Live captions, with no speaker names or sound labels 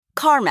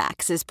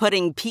CarMax is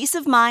putting peace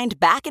of mind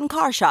back in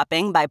car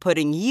shopping by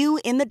putting you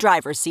in the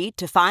driver's seat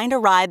to find a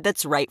ride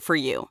that's right for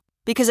you.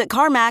 Because at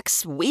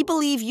CarMax, we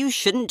believe you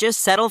shouldn't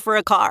just settle for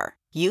a car.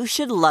 You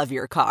should love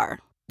your car.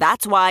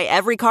 That's why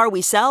every car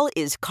we sell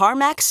is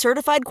CarMax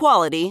certified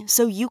quality,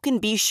 so you can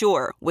be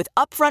sure with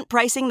upfront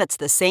pricing that's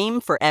the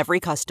same for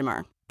every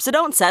customer. So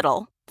don't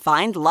settle.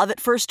 Find love at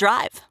first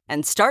drive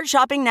and start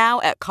shopping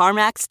now at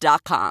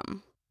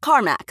CarMax.com.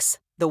 CarMax,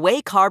 the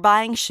way car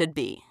buying should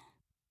be.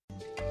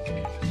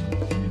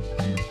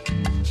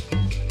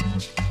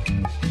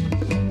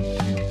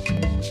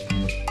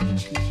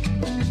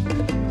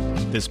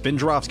 This Ben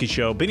Joravsky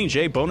Show Benny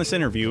J bonus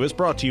interview is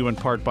brought to you in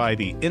part by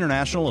the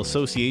International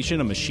Association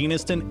of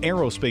Machinists and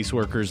Aerospace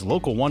Workers,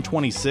 Local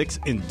 126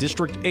 in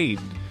District 8,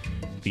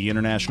 the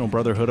International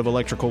Brotherhood of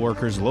Electrical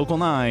Workers, Local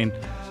 9,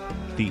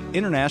 the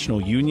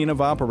International Union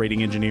of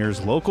Operating Engineers,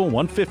 Local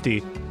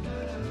 150,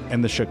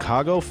 and the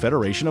Chicago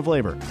Federation of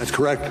Labor. That's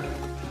correct.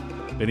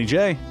 Benny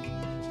J,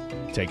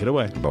 take it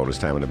away. Bonus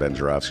time on the Ben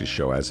Joravsky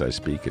Show as I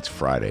speak. It's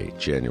Friday,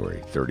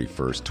 January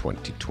 31st,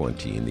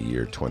 2020, in the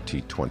year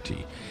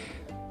 2020.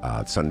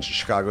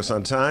 Chicago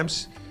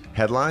Sun-Times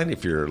headline,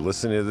 if you're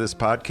listening to this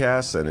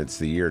podcast and it's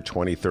the year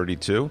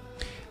 2032,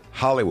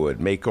 Hollywood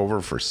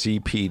makeover for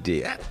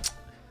CPD.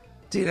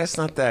 Dude, that's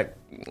not that,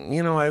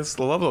 I just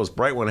love those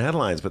Bright One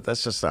headlines, but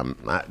that's just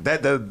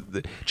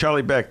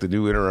Charlie Beck, the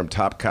new interim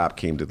top cop,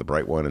 came to the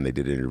Bright One and they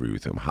did an interview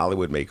with him.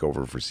 Hollywood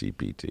makeover for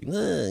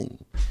CPD.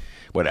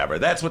 Whatever.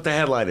 That's what the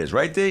headline is,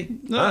 right, D?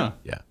 No. Huh?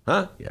 Yeah.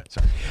 Huh? Yeah.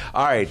 Sorry.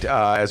 All right.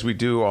 As we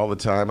do all the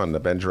time on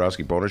the Ben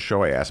Joravsky Bonus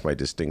Show, I ask my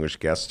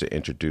distinguished guests to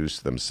introduce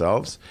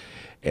themselves.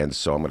 And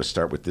so I'm going to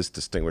start with this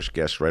distinguished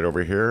guest right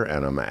over here,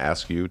 and I'm going to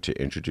ask you to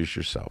introduce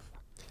yourself.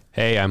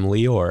 Hey, I'm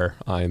Lior.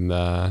 I'm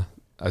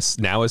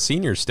now a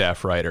senior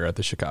staff writer at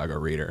the Chicago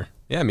Reader.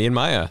 Yeah, me and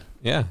Maya.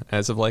 Yeah,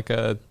 as of like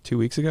 2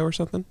 weeks ago or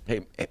something.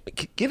 Hey,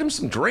 get him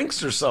some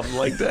drinks or something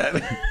like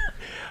that.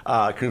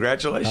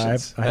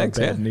 Congratulations. I have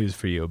bad news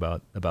for you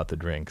about the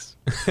drinks.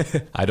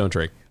 I don't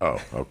drink. Oh,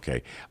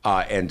 okay.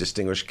 And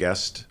distinguished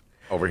guest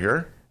over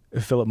here?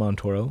 Philip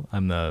Montoro.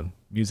 I'm the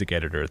music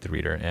editor at the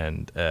Reader,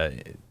 and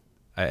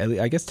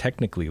I guess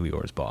technically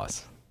Lior's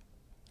boss.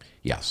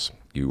 Yes,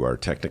 you are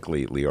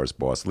technically Lior's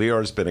boss.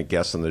 Lior's been a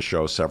guest on the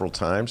show several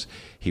times.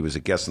 He was a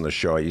guest on the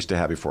show I used to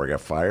have before I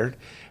got fired.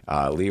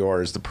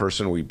 Lior is the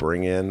person we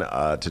bring in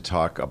to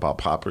talk about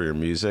popular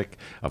music,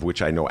 of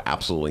which I know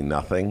absolutely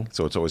nothing,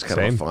 so it's always kind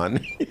of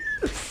fun.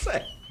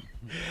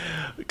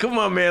 Come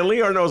on, man.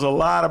 Lior knows a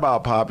lot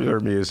about popular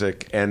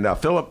music. And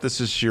Philip,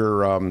 this is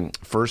your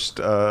first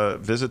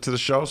visit to the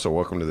show, so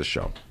welcome to the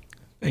show.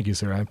 Thank you,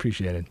 sir. I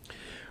appreciate it.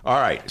 All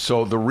right,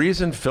 so the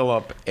reason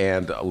Philip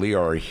and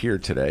Lior are here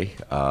today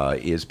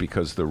is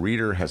because the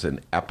Reader has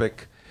an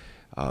epic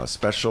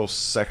special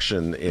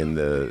section in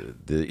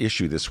the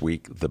issue this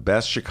week, the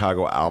best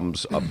Chicago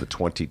albums of the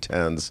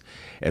 2010s.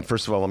 And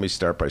first of all, let me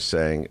start by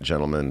saying,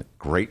 gentlemen,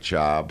 great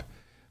job.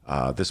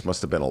 This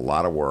must have been a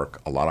lot of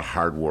work, a lot of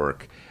hard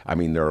work. I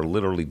mean, there are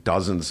literally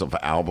dozens of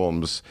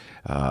albums.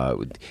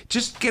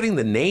 Just getting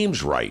the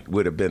names right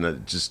would have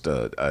been just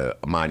a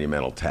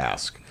monumental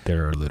task.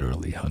 There are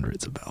literally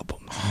hundreds of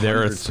albums.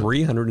 There are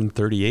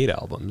 338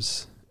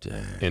 albums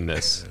in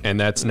this, and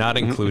that's not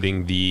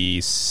including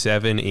the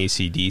 7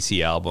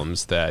 AC/DC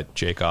albums that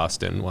Jake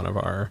Austin, one of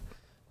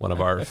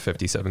our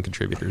 57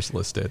 contributors,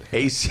 listed.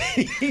 AC,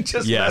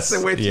 just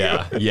messing with you.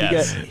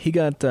 Yes. He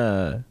got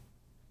the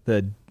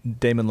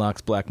Damon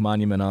Locke's Black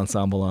Monument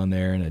Ensemble on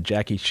there, and a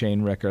Jackie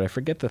Shane record. I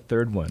forget the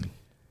third one.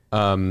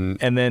 And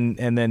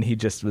then he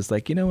just was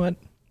like, you know what?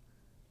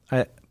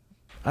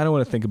 I don't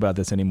want to think about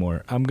this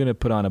anymore. I'm going to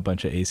put on a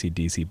bunch of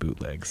AC/DC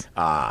bootlegs.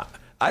 I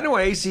know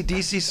an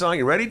AC/DC song.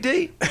 You ready,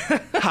 D?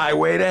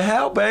 Highway to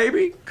Hell,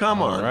 baby.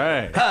 Come on. All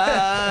right.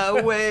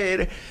 Highway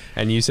to...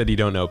 And you said you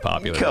don't know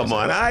popular Come music.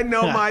 on, I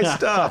know my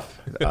stuff.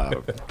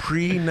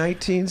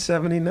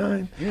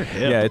 Pre-1979.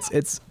 Yeah,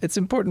 it's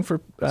important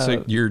for...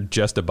 So you're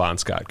just a Bon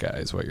Scott guy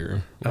is what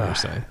you're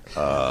saying.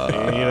 You know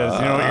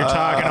what you're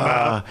talking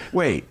about.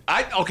 Wait.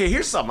 Okay,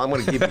 here's something I'm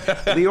going to give you.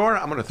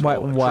 Lior, I'm going to throw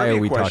Why are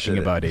we question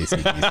talking about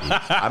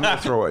AC/DC? I'm going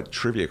to throw a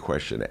trivia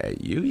question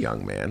at you,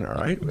 young man, all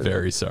right?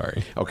 Very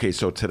sorry. Okay,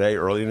 so today,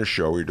 early in the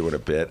show, we were doing a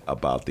bit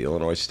about the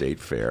Illinois State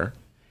Fair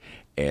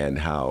and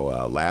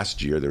how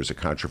last year there was a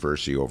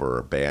controversy over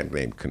a band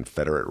named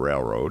Confederate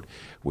Railroad,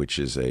 which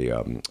is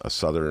a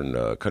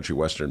southern country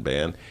western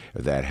band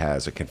that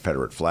has a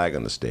Confederate flag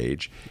on the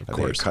stage.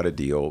 They had cut a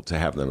deal to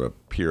have them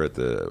appear at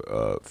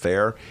the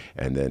fair,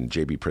 and then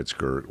J.B.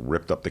 Pritzker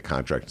ripped up the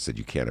contract and said,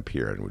 you can't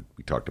appear, and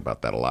we talked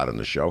about that a lot on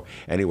the show.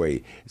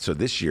 Anyway, so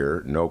this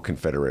year, no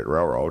Confederate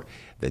Railroad.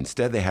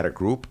 Instead, they had a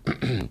group.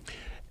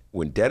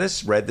 When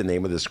Dennis read the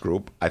name of this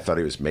group, I thought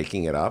he was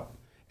making it up.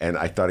 And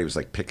I thought he was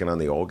like picking on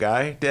the old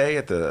guy day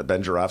at the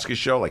Ben Joravsky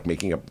Show, like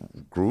making up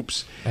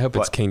groups. I hope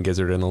it's King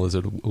Gizzard and the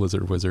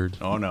Lizard Wizard.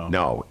 Oh, no.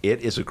 No,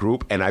 it is a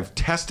group. And I've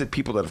tested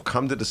people that have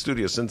come to the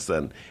studio since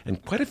then,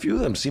 and quite a few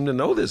of them seem to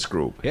know this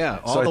group. Yeah,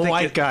 all the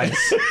white guys,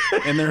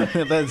 and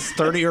that's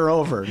 30 or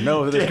over,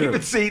 know the group.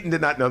 David Seaton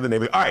did not know the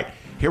name. All right,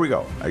 Here we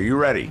go. Are you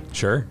ready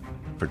Sure.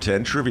 for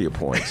 10 trivia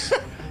points?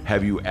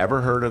 Have you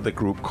ever heard of the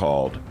group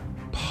called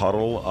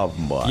Puddle of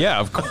Mudd? Yeah,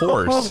 of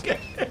course.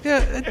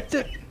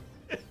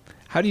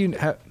 How do you?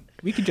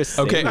 We could just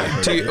say Okay.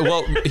 that.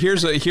 Well,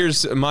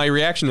 here's my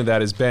reaction to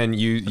that is, Ben,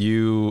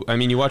 you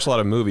watch a lot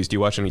of movies. Do you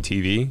watch any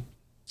TV?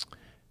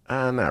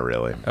 Not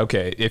really.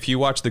 Okay. If you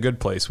watch The Good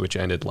Place, which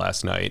ended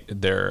last night,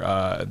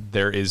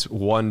 there is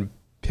one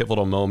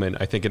pivotal moment,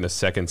 I think in the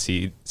second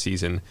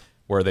season,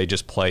 where they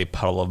just play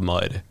Puddle of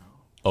Mudd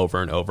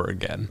over and over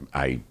again.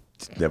 I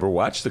never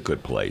watched The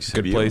Good Place. Have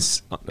Good you?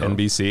 Place, No.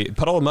 NBC.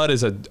 Puddle of Mudd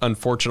is an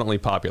unfortunately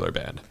popular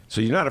band. So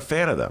you're not a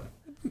fan of them?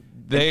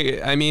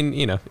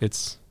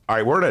 It's... All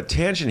right, we're on a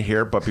tangent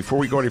here, but before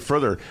we go any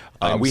further,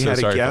 we so had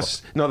a sorry,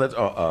 guest. No, that's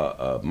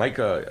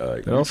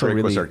Micah They're also Utrick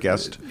really was our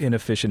guest.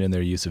 inefficient in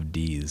their use of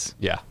D's.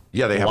 Yeah.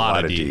 Yeah, they have a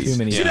lot of D's. Too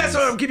many See, that's Ds.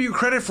 why I'm giving you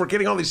credit for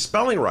getting all these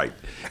spelling right.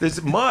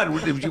 There's mud,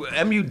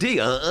 M-U-D,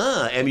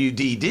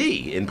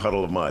 M-U-D-D in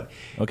Puddle of Mudd.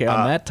 Okay,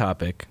 on that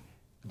topic,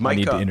 I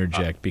need to Micah,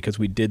 interject because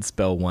we did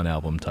spell one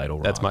album title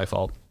wrong. That's my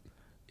fault.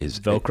 Is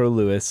Velcro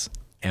Lewis,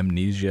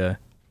 Amnesia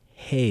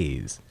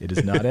Haze. It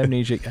is not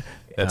Amnesia.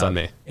 That's on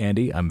me.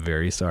 Andy, I'm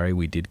very sorry.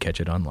 We did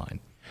catch it online.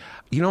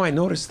 You know, I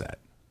noticed that.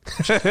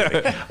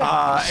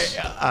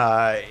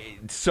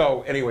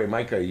 So anyway,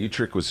 Micah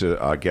Utrick was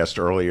a guest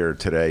earlier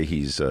today.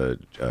 He's a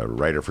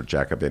writer for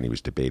Jacobin. He was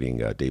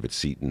debating David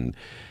Seaton,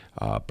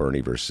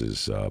 Bernie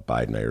versus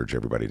Biden. I urge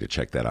everybody to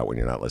check that out when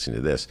you're not listening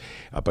to this.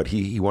 But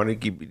he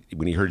wanted to give,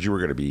 when he heard you were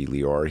going to be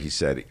Lior, he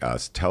said,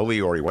 tell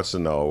Lior, he wants to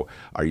know,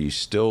 are you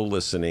still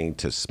listening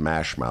to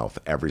Smash Mouth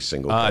every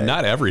single day?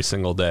 Not every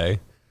single day,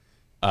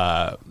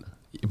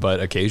 but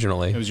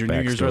occasionally. It was your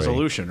New Year's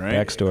resolution, right?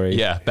 Backstory.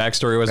 Yeah,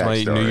 Backstory was my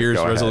Backstory. New Year's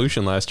Go ahead.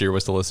 resolution last year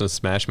was to listen to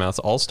Smash Mouth's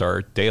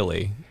All-Star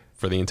daily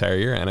for the entire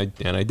year, and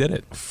I did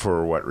it.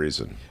 For what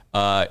reason?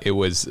 It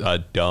was a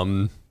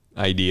dumb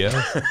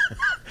idea.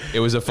 It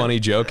was a funny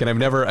joke, and I've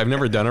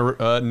never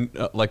done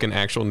like an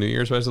actual New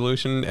Year's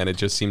resolution, and it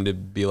just seemed to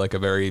be like a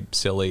very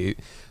silly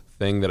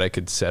thing that I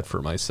could set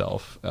for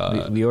myself.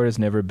 Lior has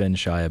never been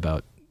shy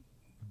about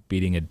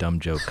beating a dumb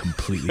joke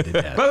completely to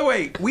death. By the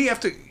way, we have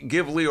to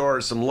give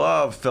Lior some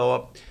love,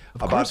 Philip.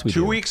 About course we 2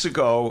 do. weeks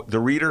ago, the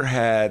Reader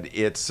had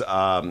its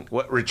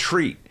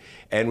retreat,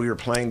 and we were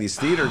playing these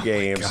theater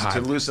games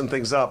to loosen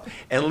things up.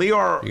 And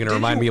Lior, You're gonna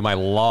remind me of my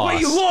loss. Well,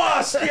 you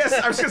lost. Yes,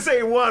 I was gonna say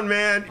you won,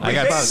 man. I We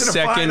got made it to the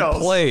second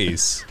finals.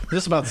 place.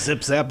 Just about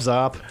zip, zap,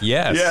 zop.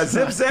 Yes. Yeah,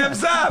 zip zap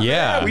zap.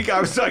 Yeah.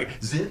 I was talking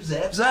zip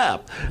zap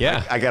zap.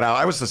 Yeah. I got out.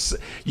 I was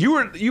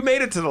you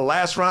made it to the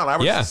last round. I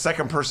was Yeah. the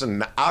second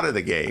person out of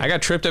the game. I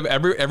got tripped up.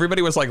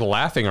 Everybody was like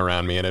laughing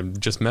around me, and it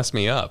just messed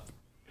me up.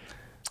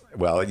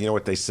 Well, you know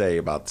what they say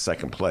about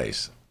second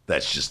place?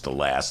 That's just the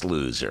last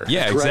loser.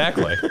 Yeah,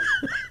 exactly.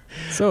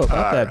 So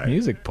about that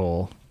music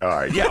poll, All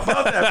right. Yeah,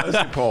 about that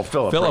music poll,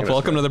 Philip. Philip, bring us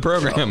welcome to the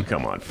program. Oh,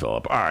 come on,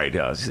 Philip. All right.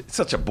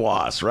 Such a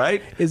boss,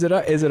 right? is it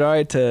all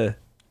right to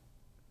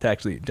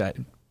actually?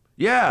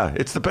 Yeah,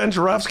 it's the Ben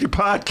Jarofsky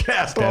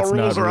podcast. All That's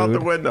rules not are out the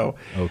rude. window.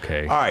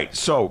 Okay. All right.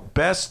 So,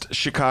 best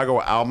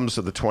Chicago albums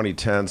of the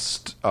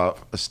 2010s.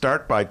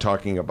 Start by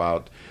talking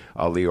about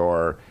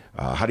Lior.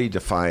 How do you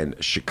define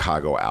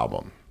Chicago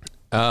album?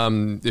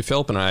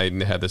 Philip and I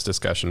had this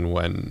discussion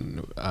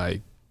when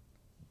I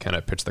kind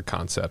of pitched the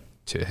concept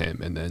to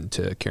him and then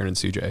to Karen and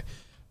Sujay.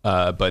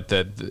 But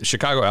the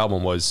Chicago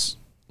album was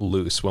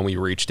loose. When we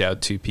reached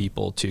out to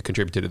people to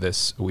contribute to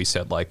this, we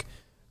said, like,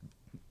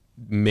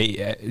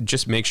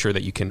 just make sure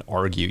that you can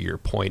argue your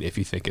point if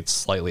you think it's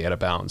slightly out of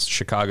bounds.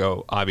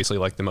 Chicago, obviously,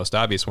 like the most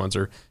obvious ones,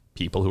 are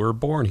people who are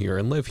born here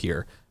and live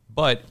here.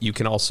 But you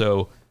can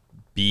also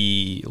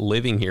be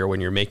living here when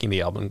you're making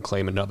the album,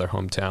 claim another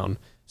hometown.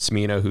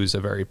 Smino, who's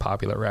a very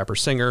popular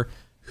rapper-singer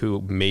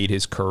who made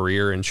his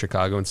career in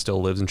Chicago and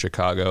still lives in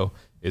Chicago,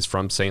 is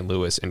from St.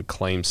 Louis and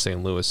claims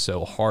St. Louis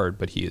so hard,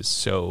 but he is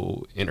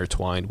so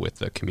intertwined with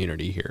the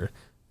community here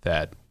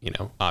that, you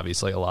know,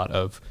 obviously a lot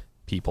of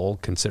people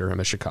consider him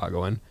a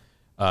Chicagoan.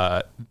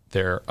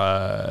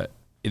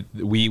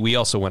 We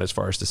also went as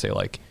far as to say,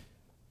 like,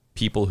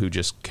 people who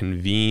just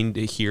convened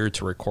here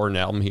to record an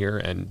album here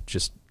and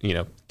just, you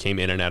know, came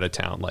in and out of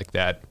town like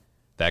that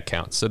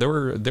counts. So there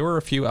were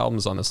a few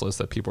albums on this list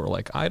that people were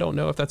like, I don't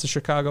know if that's a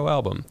Chicago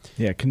album.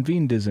 Yeah,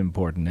 convened is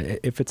important.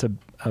 If it's a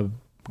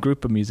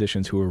group of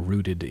musicians who are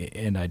rooted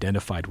and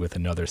identified with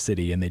another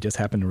city and they just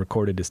happen to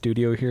record at a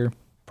studio here,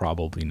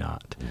 probably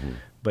not. Mm-hmm.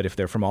 But if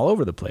they're from all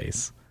over the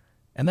place,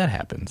 and that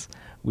happens,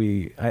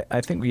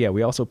 I think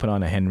we also put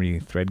on a Henry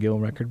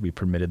Threadgill record. We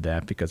permitted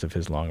that because of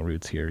his long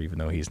roots here, even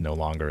though he's no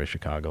longer a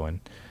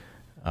Chicagoan.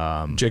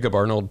 Jacob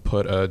Arnold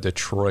put a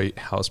Detroit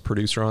house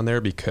producer on there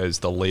because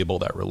the label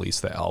that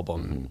released the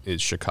album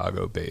is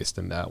Chicago based,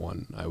 and that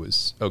one I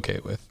was okay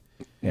with.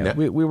 Yeah,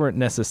 we weren't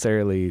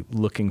necessarily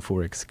looking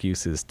for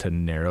excuses to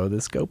narrow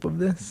the scope of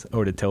this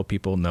or to tell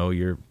people, no,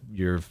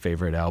 your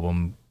favorite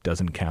album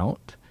doesn't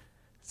count.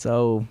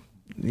 So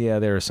yeah,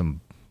 there are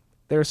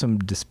some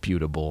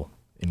disputable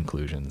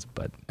inclusions,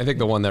 but I think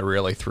the one that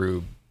really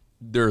threw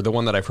the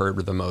one that I've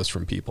heard the most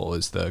from people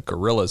is the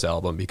Gorillaz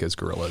album, because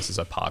Gorillaz is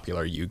a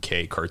popular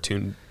UK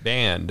cartoon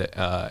band,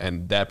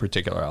 and that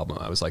particular album,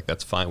 I was like,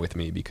 that's fine with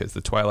me, because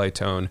the Twilight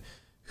Tone,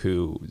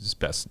 who is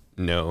best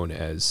known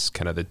as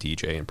kind of the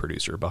DJ and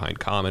producer behind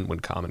Common when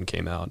Common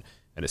came out,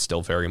 and is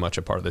still very much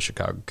a part of the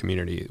Chicago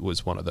community,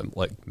 was one of the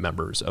like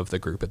members of the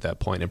group at that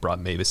point, and brought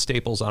Mavis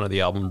Staples onto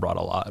the album,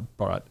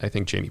 brought I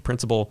think Jamie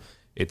Principle.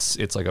 It's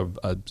like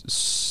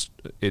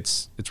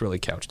it's really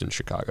couched in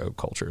Chicago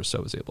culture, so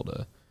I was able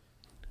to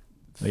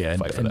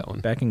fight for that one.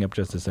 Backing up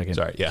just a second.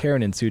 Sorry, yeah.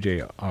 Karen and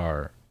Sujay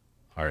are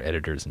our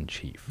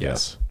editors-in-chief.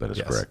 Yes, that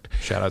is correct.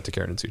 Shout out to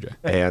Karen and Sujay.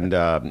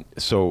 And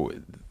so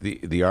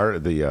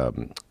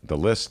the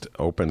list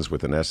opens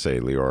with an essay,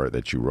 Lior,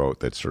 that you wrote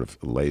that sort of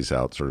lays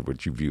out sort of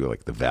what you view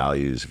like the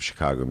values of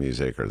Chicago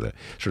music, or the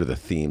sort of the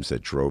themes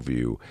that drove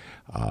you.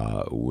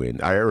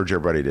 When I urge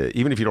everybody to,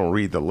 even if you don't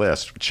read the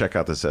list, check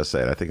out this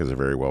essay. And I think it's a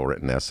very well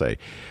written essay.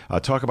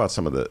 Talk about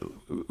some of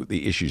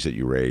the issues that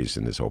you raised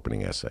in this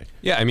opening essay.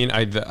 Yeah, I mean,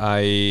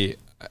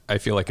 I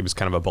feel like it was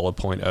kind of a bullet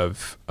point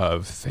of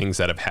things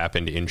that have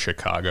happened in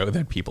Chicago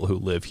that people who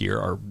live here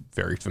are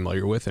very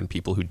familiar with, and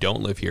people who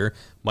don't live here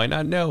might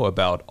not know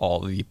about all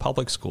the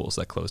public schools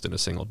that closed in a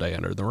single day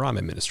under the Rahm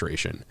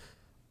administration.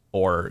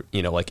 Or,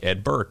 like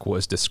Ed Burke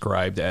was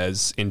described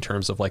as, in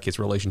terms of like his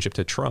relationship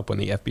to Trump when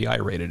the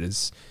FBI raided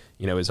his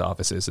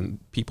offices, and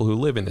people who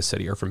live in the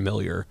city are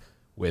familiar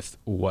with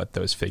what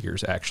those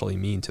figures actually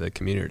mean to the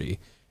community.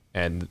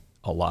 And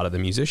a lot of the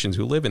musicians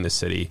who live in the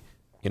city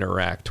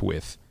interact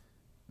with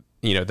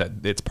that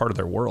it's part of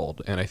their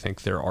world. And I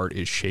think their art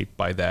is shaped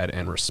by that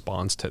and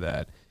responds to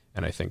that.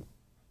 And I think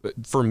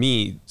for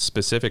me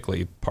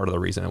specifically, part of the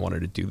reason I wanted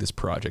to do this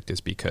project is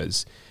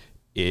because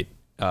it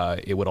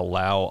would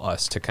allow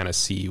us to kind of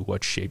see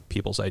what shaped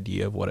people's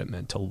idea of what it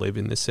meant to live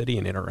in the city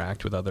and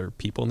interact with other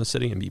people in the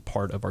city and be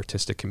part of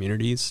artistic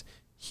communities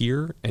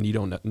here. And you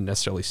don't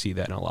necessarily see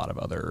that in a lot of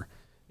other,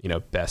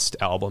 best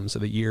albums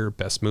of the year,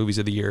 best movies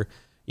of the year,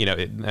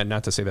 and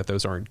not to say that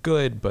those aren't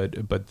good,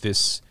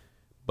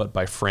 but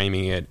by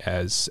framing it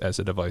as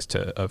a device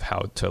of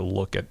how to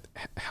look at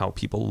how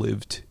people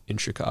lived in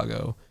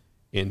Chicago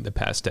in the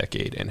past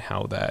decade, and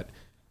how that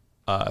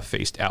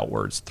faced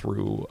outwards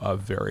through a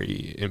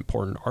very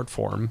important art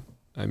form.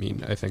 I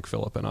mean, I think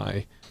Philip and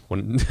I,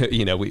 when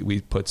we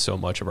put so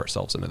much of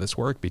ourselves into this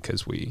work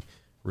because we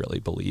really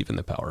believe in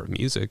the power of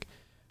music,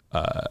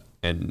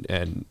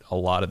 and a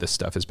lot of this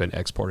stuff has been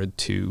exported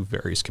to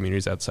various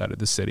communities outside of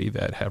the city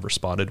that have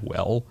responded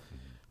well.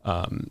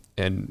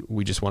 And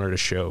we just wanted to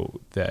show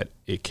that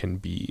it can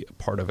be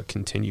part of a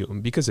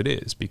continuum, because it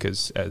is,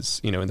 because as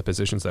in the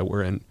positions that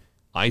we're in,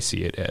 I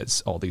see it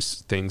as all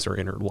these things are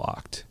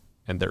interlocked,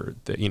 and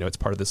it's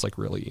part of this like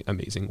really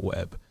amazing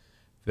web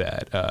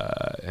that,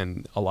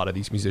 and a lot of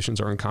these musicians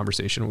are in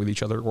conversation with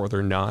each other, or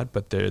they're not,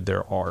 but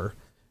there are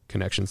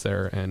connections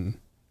there. And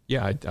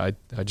yeah,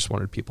 I just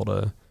wanted people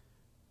to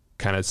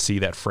kind of see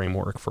that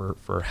framework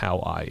for how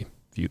I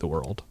view the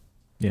world.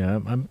 Yeah,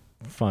 I'm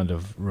fond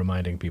of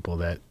reminding people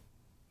that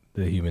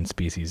the human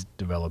species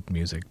developed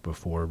music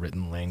before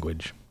written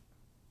language,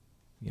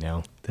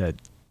 that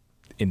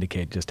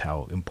indicate just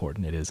how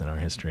important it is in our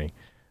history,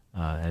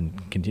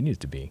 and continues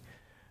to be.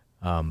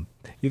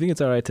 You think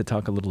it's all right to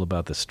talk a little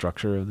about the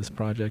structure of this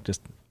project,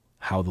 just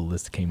how the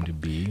list came to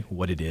be,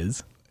 what it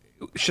is?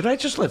 Should I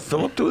just let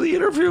Philip do the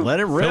interview? Let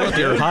it rip. Philip,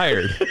 you're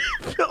hired.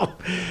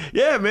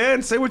 Yeah,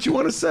 man, say what you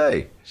want to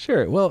say.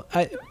 Sure. Well,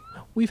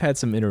 we've had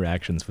some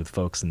interactions with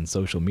folks in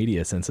social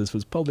media since this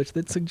was published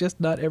that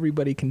suggest not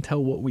everybody can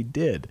tell what we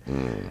did.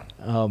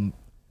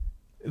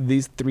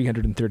 These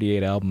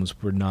 338 albums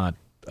were not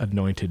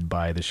anointed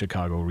by the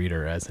Chicago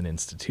Reader as an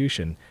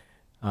institution.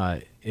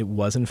 It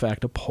was, in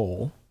fact, a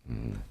poll.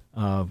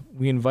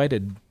 We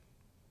invited,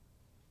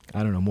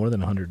 more than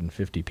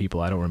 150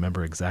 people. I don't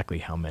remember exactly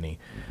how many.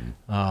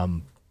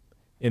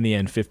 In the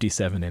end,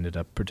 57 ended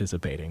up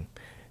participating.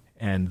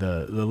 And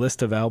the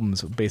list of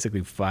albums,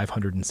 basically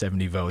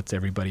 570 votes,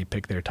 everybody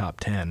picked their top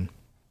 10.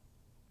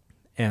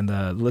 And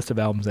the list of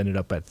albums ended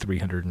up at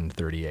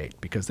 338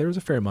 because there was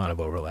a fair amount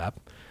of overlap.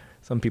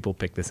 Some people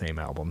picked the same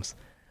albums.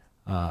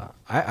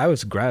 I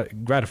was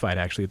gratified,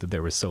 actually, that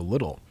there was so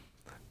little.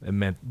 It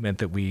meant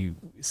that we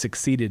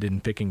succeeded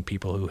in picking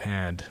people who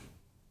had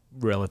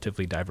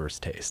relatively diverse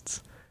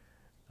tastes.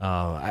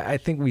 I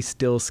think we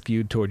still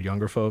skewed toward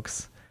younger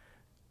folks.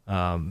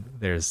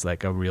 There's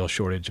like a real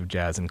shortage of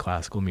jazz and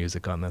classical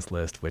music on this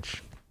list,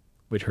 which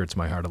hurts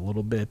my heart a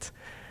little bit.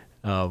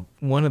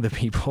 One of the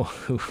people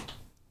who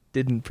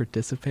didn't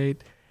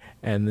participate,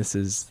 and this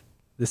is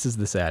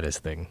the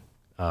saddest thing,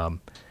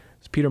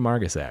 is Peter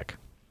Margasak.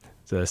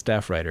 He's a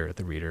staff writer at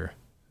the Reader.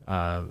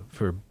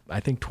 For I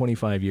think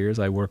 25 years,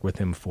 I worked with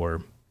him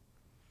for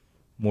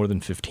more than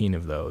 15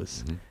 of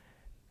those.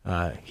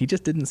 He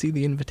just didn't see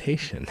the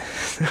invitation,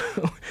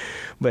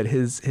 but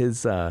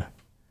his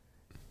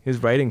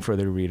writing for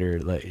the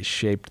Reader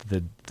shaped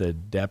the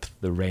depth,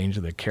 the range,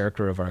 the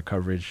character of our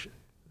coverage,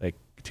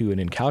 to an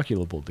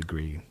incalculable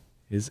degree.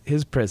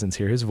 His presence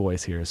here, his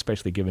voice here,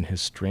 especially given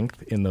his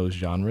strength in those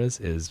genres,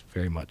 is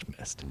very much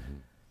missed.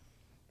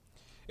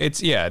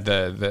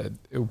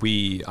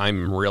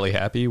 I'm really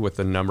happy with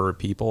the number of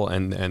people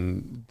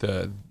and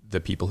the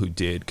people who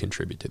did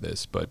contribute to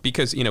this, but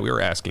because we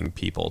were asking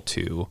people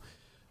to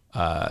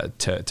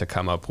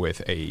come up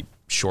with a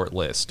short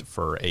list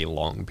for a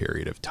long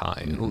period of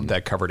time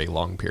that covered a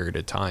long period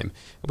of time.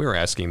 We were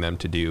asking them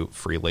to do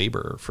free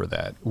labor for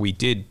that. We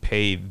did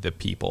pay the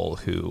people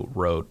who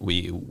wrote.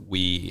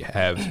 We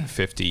have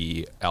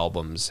 50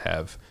 albums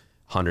have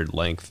 100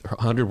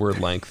 word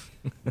length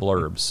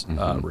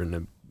blurbs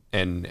written,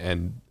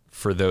 and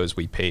for those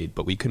we paid,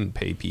 but we couldn't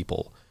pay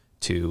people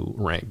to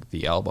rank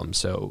the album.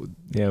 So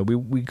yeah,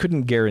 we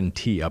couldn't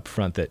guarantee up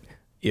front that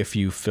if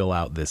you fill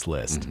out this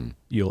list,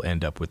 you'll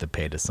end up with a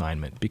paid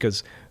assignment,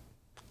 because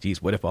geez,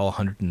 what if all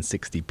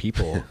 160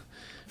 people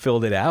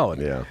filled it out?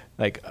 Yeah.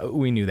 Like,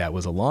 we knew that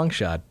was a long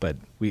shot, but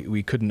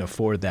we couldn't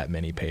afford that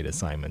many paid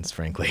assignments,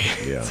 frankly.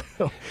 Yeah.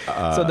 So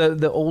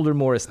the older,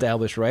 more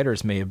established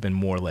writers may have been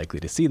more likely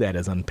to see that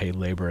as unpaid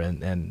labor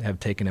and have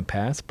taken a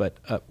pass. But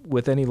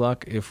with any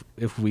luck,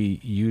 if we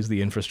use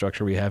the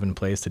infrastructure we have in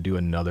place to do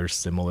another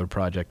similar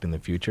project in the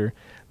future,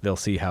 they'll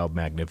see how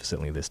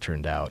magnificently this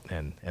turned out,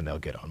 and they'll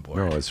get on board.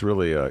 No, it's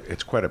really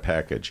it's quite a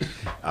package,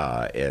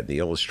 and the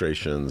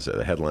illustrations,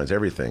 the headlines,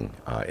 everything,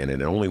 and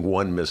in only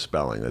one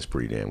misspelling. That's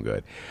pretty damn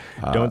good.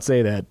 Don't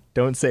say that.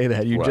 Don't say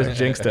that. You What? just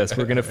jinxed us.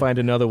 We're going to find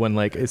another one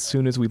like as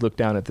soon as we look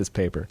down at this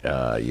paper.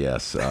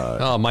 Yes.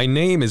 Oh, my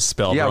name is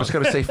spelled Yeah, wrong. I was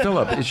going to say,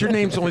 Philip, is your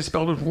name's only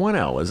spelled with one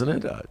L, isn't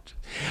it?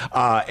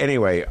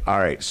 Anyway, all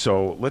right.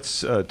 So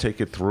let's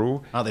take it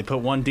through. Oh, they put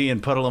one D in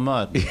Puddle of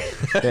Mud.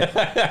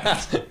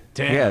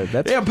 Damn. Yeah,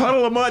 that's Yeah,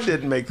 Puddle of Mud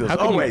didn't make this. How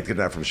can Oh, you- wait, they're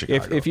not from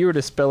Chicago. if you were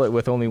to spell it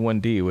with only one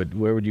D,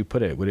 where would you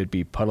put it? Would it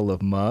be Puddle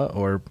of Muh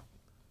or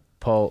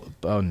Paul?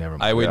 Oh, never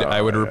mind.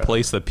 I would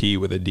replace the P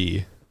with a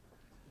D.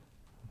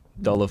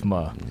 Dull of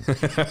Muh.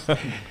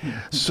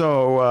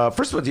 So,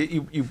 first of all,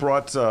 you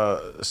brought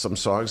some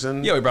songs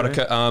in? Yeah, we brought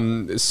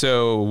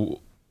so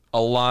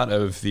a lot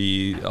of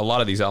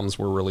these albums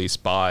were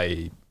released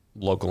by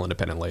local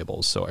independent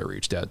labels. So I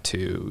reached out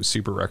to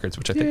Super Records,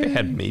 which I think they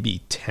had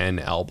maybe 10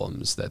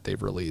 albums that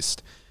they've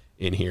released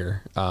in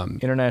here.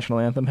 International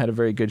Anthem had a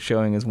very good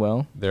showing as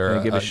well. They're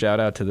Wanna give a shout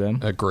out to them.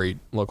 A great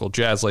local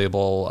jazz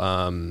label.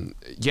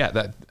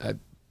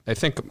 I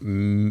think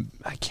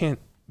I can't.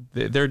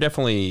 There are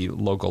definitely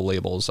local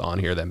labels on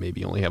here that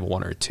maybe only have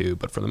one or two,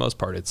 but for the most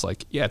part, it's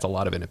like, it's a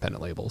lot of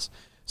independent labels.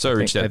 So I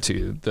reached out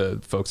to the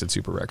folks at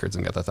Super Records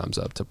and got the thumbs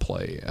up to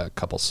play a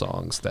couple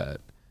songs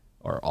that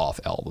are off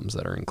albums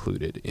that are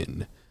included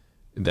in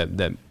that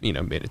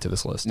made it to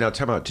this list. Now,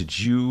 time out. Did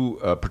you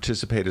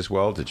participate as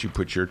well? Did you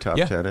put your top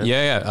 10 in?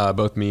 Yeah.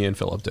 Both me and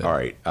Philip did. All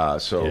right.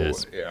 So,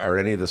 Yes. are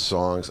any of the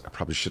songs? I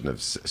probably shouldn't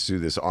have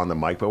sued this on the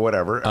mic, but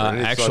whatever. Are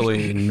any of the songs-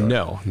 Actually,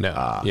 no.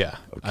 Yeah.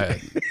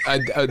 Okay. I,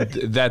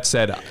 that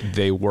said,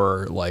 they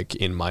were like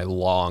in my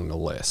long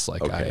list.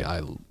 Like Okay.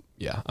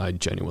 I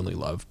genuinely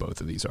love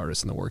both of these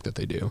artists and the work that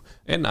they do,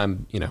 and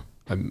I'm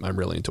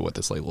really into what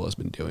this label has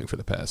been doing for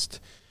the past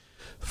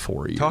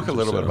 4 years. Talk a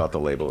little or so. bit about the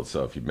label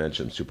itself. You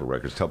mentioned Super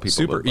Records. Tell people.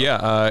 Super, a little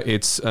about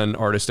it's an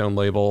artist-owned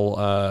label.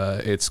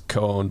 It's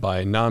co-owned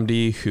by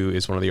Namdi, who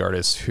is one of the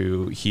artists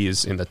he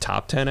is in the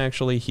top 10.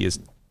 Actually, he is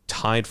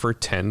tied for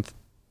 10th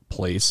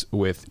place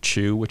with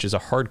Chew, which is a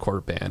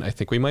hardcore band. I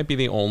think we might be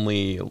the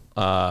only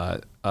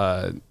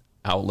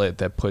outlet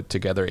that put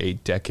together a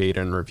decade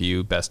in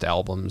review best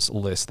albums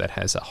list that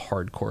has a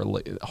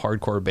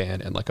hardcore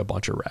band and like a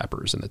bunch of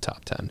rappers in the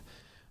top 10.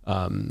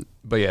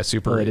 But yeah,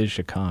 Super. Well, it is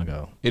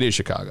Chicago. It is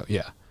Chicago,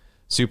 yeah.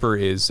 Super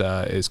is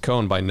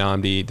co-owned by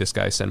Namdi, this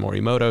guy Sen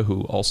Morimoto,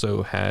 who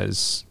also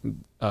has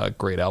a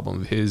great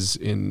album of his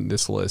in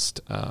this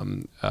list,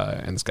 and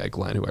this guy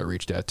Glenn, who I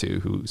reached out to,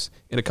 who's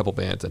in a couple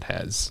bands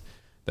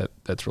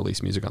that's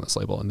released music on this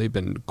label, and they've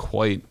been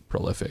quite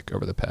prolific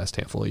over the past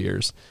handful of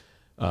years.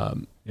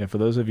 Yeah, for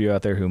those of you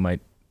out there who might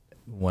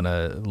want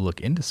to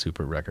look into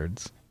Super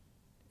Records,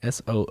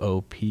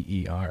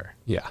 SOOPER.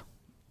 Yeah,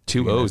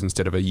 2 O's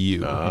instead of a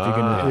U.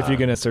 If you're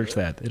gonna search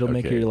that, it'll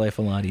make Okay. your life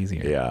a lot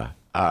easier. Yeah.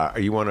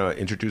 You want to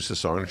introduce the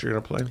song that you're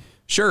going to play?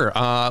 Sure.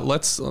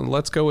 Let's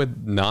go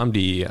with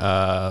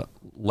Namdi.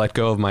 Let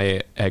Go of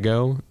My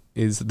Ego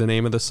is the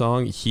name of the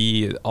song.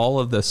 All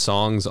of the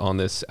songs on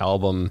this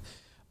album,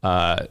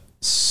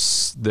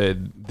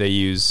 they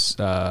use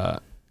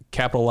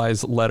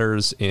capitalized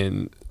letters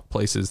in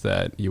places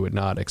that you would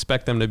not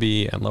expect them to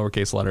be, and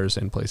lowercase letters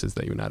in places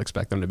that you would not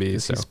expect them to be.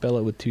 Does he spell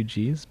it with 2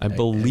 G's? I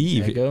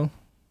believe- Ego?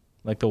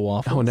 Like the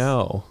waffles? Oh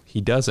no,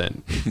 he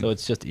doesn't. So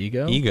it's just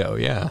ego? Ego,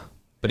 yeah,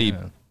 but he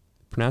Yeah.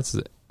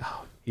 pronounces it.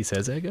 He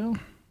says ego?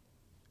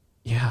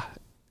 Yeah,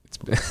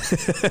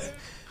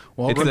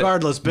 Well, It's the-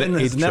 regardless, Ben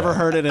the has eighth never track.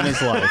 heard it in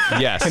his life.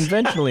 yes,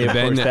 Conventionally, of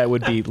Ben- course, that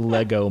would be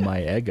Lego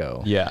my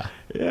ego. yeah.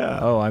 Yeah.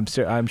 Oh,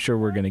 I'm sure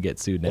we're gonna get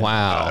sued now.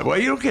 Wow. Well,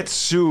 you don't get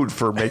sued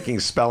for making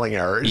spelling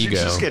errors. You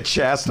Ego. just get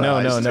chastised.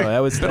 No. That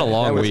was been a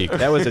long that was- week.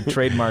 That was a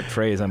trademarked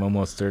phrase. I'm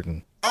almost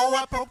certain. Oh,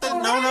 I poked the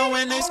no-no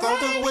and they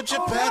scolded with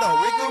Geppetto.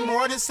 Rigor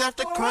mortis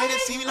after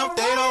credits, even if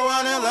they don't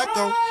want to let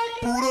go.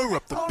 Pooter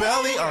up the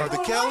belly, or the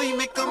Kelly,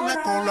 make them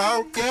echo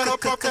loud. Get up,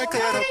 get up,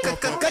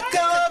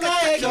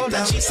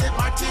 Then she said,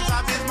 Martins,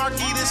 I'm Biz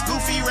Marquis, this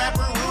goofy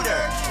rapper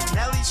rooter.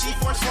 Nelly, she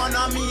forced one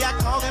on me, I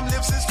call them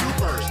lips as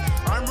troopers.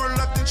 I'm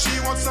reluctant, she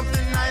wants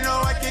something, I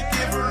know I can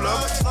give her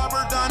love.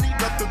 Slubber, Donnie,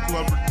 duck the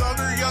glover,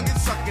 Thugger, young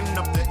and sucking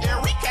up the air.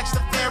 We catch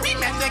the fairy,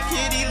 match that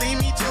kitty, leave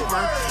me to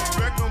her.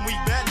 Back when we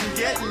betting,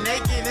 getting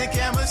naked in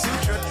Kama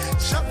Sutra.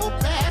 Shuffle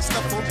past,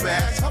 shuffle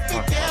back, huff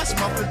the gas,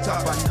 muff the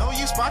top. I know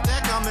you spot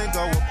that come and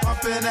go, we're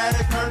pumping at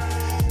it, Kurt.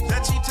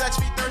 Then she text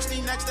me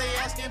thirsty, next day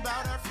asking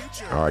about our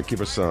future. All right,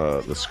 give us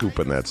the scoop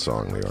in that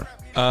song,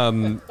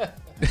 Leon.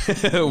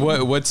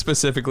 What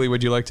specifically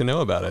would you like to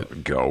know about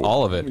it? Go.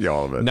 All of it. Yeah,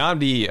 all of it.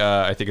 Nnamdi,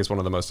 I think, is one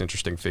of the most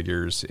interesting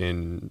figures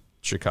in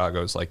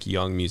Chicago's like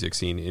young music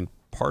scene, in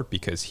part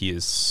because he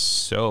is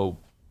so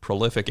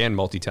prolific and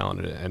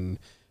multi-talented and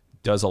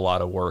does a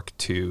lot of work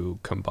to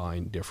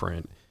combine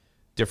different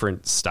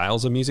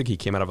styles of music. He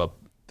came out of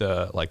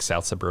the like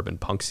South suburban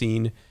punk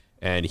scene,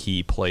 and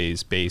he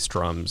plays bass,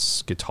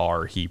 drums,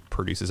 guitar. He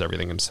produces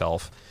everything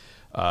himself.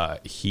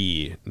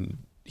 He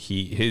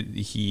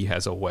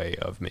has a way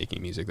of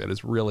making music that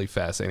is really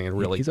fascinating and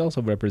really. He's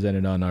also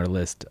represented on our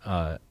list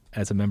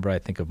as a member, I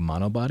think, of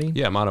Monobody.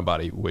 Yeah,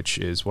 Monobody, which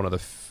is one of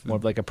the more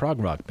of like a prog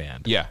rock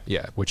band. Yeah,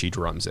 which he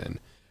drums in.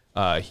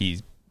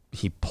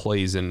 He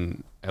plays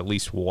in at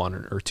least one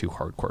or two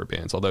hardcore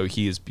bands, although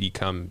he has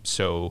become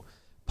so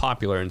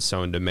popular and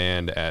so in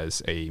demand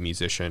as a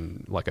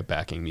musician, like a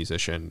backing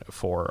musician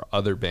for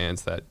other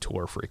bands that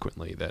tour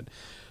frequently, that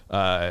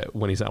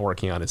when he's not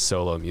working on his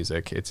solo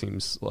music, it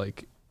seems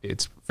like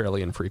it's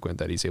fairly infrequent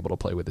that he's able to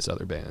play with his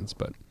other bands.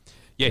 But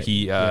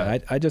yeah,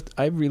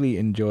 I really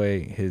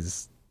enjoy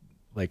his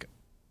like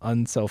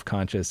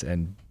unselfconscious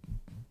and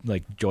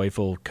like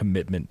joyful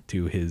commitment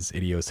to his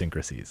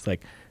idiosyncrasies.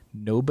 Like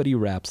nobody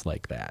raps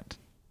like that.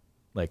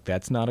 Like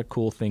that's not a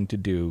cool thing to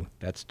do.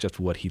 That's just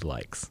what he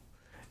likes.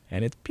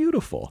 And it's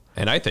beautiful.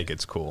 And I think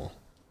it's cool.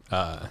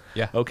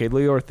 Yeah. Okay,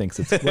 Lior thinks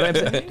it's. What I'm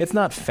saying, it's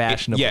not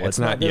fashionable. Yeah, it's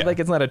not. Like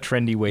it's not a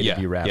trendy way to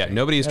be rapping. Yeah,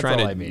 nobody's That's trying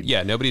all to. I mean.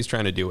 Yeah, nobody's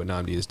trying to do what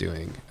Nnamdi is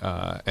doing,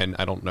 and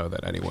I don't know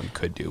that anyone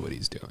could do what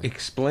he's doing.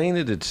 Explain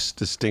the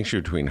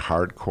distinction between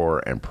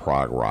hardcore and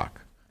prog rock.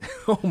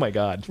 Oh my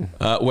God.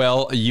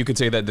 Well, you could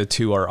say that the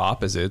two are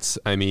opposites.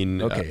 I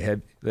mean, okay,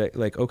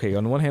 okay.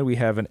 On one hand, we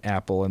have an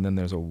apple, and then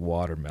there's a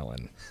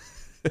watermelon.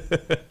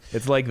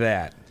 It's like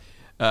that.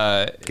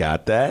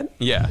 Got that?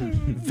 Yeah.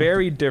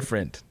 Very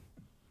different,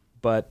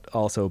 but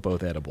also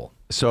both edible.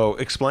 So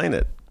explain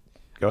it.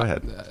 Go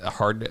ahead.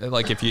 Hard,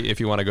 like if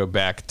you want to go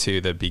back to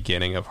the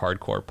beginning of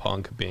hardcore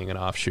punk being an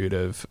offshoot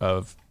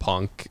of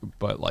punk,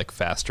 but like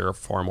faster,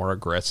 far more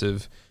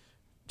aggressive,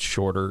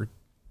 shorter.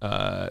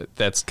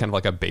 That's kind of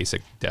like a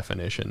basic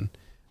definition.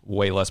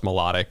 Way less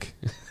melodic.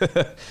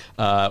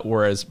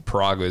 Whereas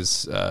prog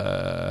is,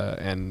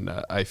 and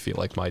I feel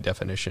like my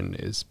definition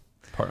is.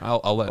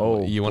 I'll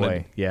let you want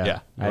to.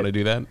 Yeah. You want to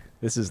do that?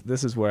 This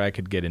is where I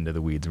could get into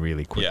the weeds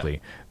really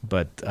quickly,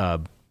 but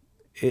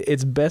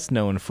it's best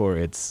known for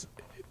its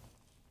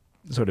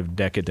sort of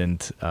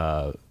decadent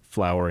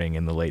flowering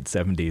in the late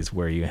 70s,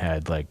 where you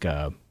had like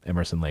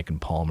Emerson, Lake and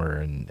Palmer,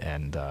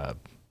 and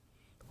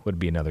would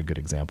be another good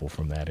example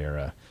from that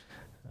era.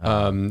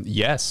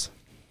 Yes.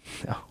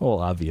 Well,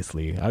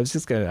 obviously, I was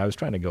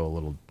trying to go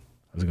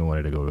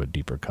wanted to go to a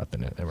deeper cut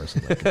than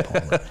Emerson, Lake and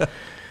Palmer.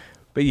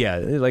 But yeah,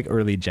 like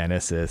early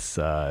Genesis,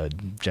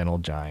 Gentle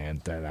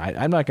Giant.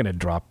 I'm not going to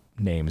drop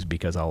names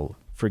because I'll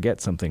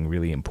forget something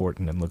really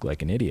important and look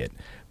like an idiot.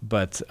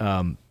 But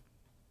a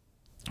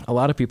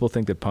lot of people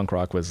think that punk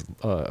rock was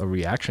a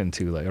reaction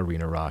to like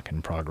arena rock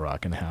and prog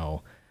rock and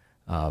how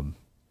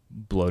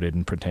bloated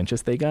and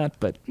pretentious they got.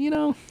 But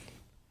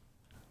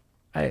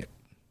I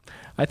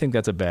think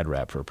that's a bad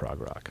rap for prog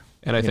rock.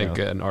 And I think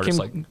an artist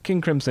like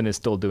King Crimson is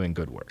still doing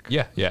good work.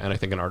 Yeah, and I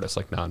think an artist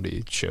like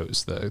Nnamdi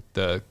shows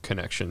the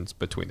connections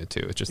between the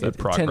two. It's just that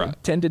prog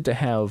rock tended to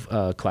have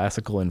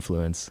classical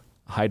influence,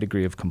 high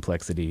degree of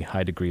complexity,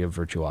 high degree of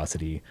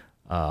virtuosity.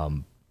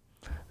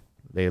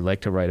 They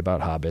like to write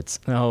about hobbits.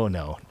 Oh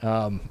no.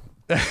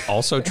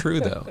 Also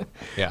true though.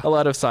 Yeah. A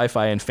lot of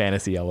sci-fi and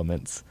fantasy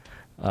elements.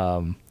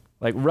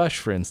 Like Rush,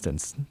 for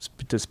instance,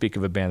 to speak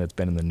of a band that's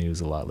been in the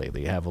news a lot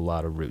lately, have a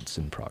lot of roots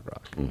in prog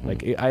rock. Mm-hmm.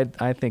 Like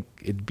I think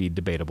it'd be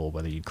debatable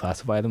whether you'd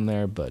classify them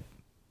there, but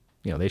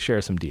they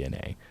share some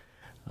DNA.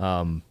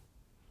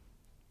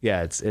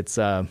 Yeah,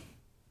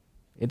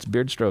 it's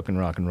beard stroking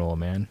rock and roll,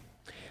 man.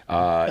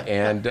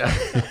 And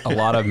a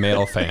lot of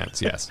male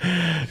fans, yes.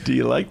 Do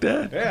you like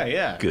that?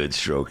 Yeah. Good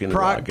stroking.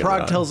 Prog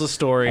tells a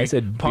story. I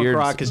said punk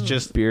rock is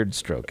just beard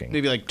stroking.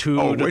 maybe like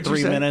 2 to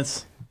 3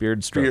 minutes.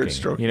 Beard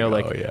stroking.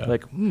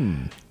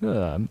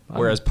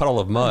 Whereas Puddle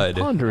of Mud,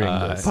 pondering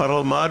this. Puddle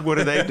of Mud, what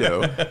do they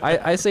do?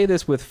 I say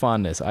this with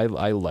fondness. I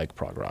like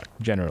prog rock,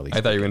 generally. I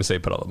thought you were going to say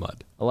Puddle of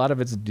Mud. A lot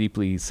of it's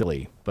deeply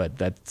silly,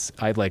 but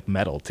I like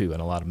metal too,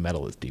 and a lot of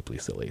metal is deeply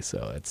silly.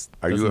 So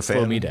Are you a fan?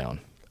 Slow me down.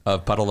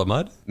 Of Puddle of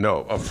Mudd? No,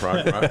 of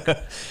prog rock.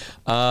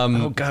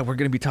 Oh God, we're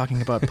going to be talking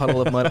about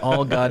Puddle of Mudd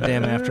all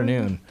goddamn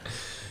afternoon.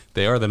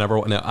 They are the number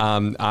one. No,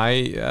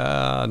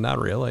 I not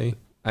really.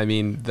 I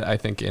mean, I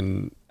think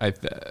I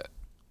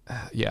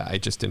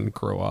just didn't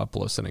grow up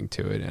listening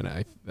to it,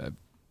 and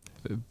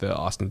the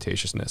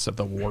ostentatiousness of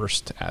the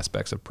worst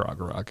aspects of prog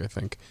rock, I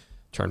think,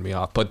 turned me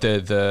off. But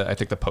I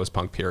think the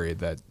post-punk period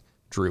that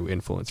drew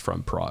influence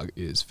from prog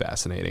is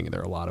fascinating, and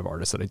there are a lot of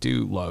artists that I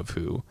do love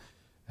who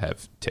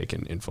have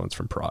taken influence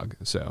from prog.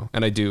 So,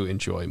 and I do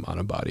enjoy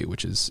Monobody,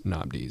 which is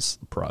Nnamdi's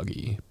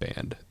proggy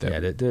band.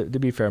 To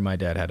be fair, my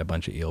dad had a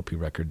bunch of ELP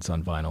records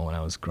on vinyl when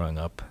I was growing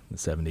up in the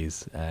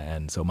 70s,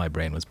 and so my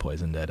brain was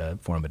poisoned at a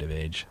formative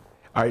age.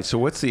 All right, so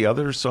what's the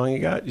other song you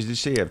got? Did you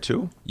say you have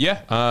two?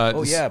 Yeah.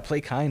 Play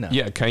Kaina.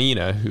 Yeah,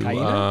 Kaina. Who,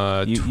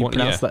 Kaina? You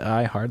pronounce the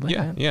I hard like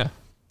that? Yeah.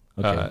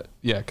 Okay.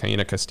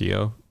 Kaina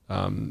Castillo.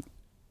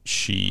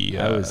 She.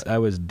 I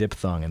was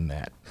diphthonging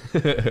that.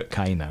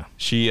 Kaina.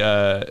 She.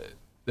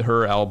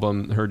 Her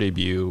album, her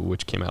debut,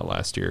 which came out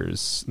last year,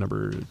 is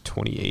number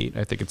 28.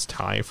 I think it's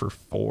tie for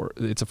four.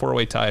 It's a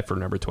 4-way tie for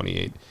number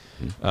 28.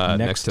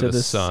 Next to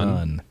the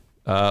Sun.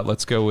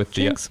 Let's go with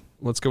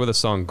the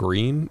song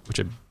Green, which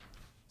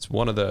it's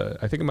one of the.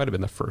 I think it might have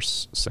been the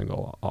first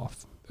single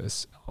off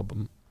this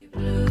album.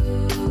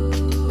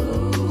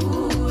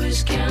 Blue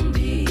as can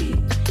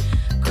be,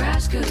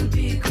 grass could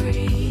be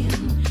green,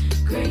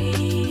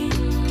 green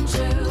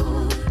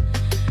too.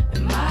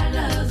 And my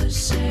love the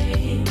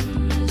same.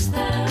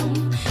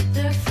 Them,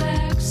 their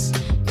facts,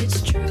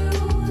 it's true,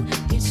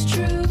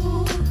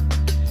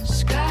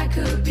 sky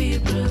could be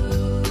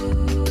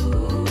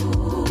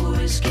blue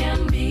as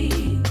can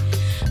be,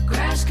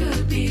 grass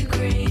could be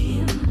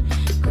green,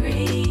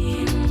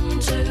 green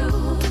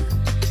too,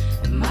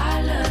 and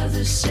my love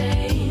the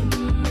same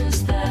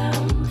as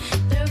them,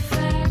 their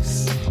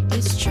facts,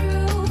 it's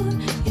true,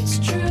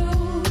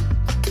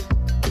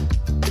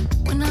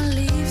 when I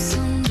leave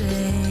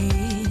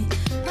someday,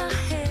 my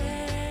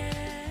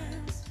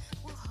hands.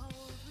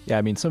 Yeah,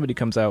 I mean, somebody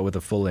comes out with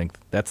a full length.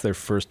 That's their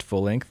first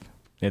full length.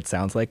 It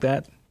sounds like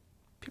that.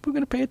 People are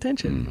going to pay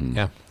attention.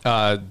 Yeah.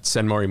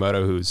 Sen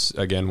Morimoto, who's,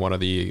 again, one of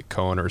the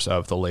co-owners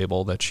of the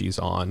label that she's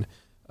on,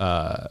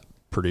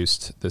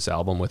 produced this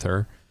album with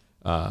her.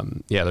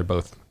 They're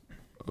both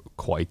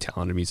quite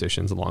talented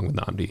musicians, along with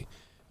Nnamdi.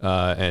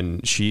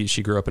 And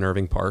she grew up in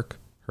Irving Park.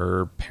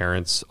 Her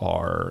parents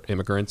are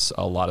immigrants.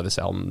 A lot of this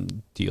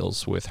album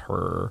deals with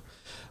her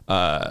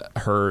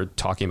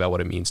talking about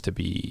what it means to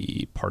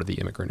be part of the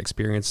immigrant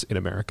experience in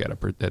America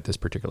at this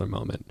particular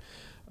moment,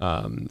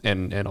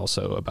 and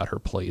also about her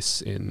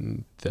place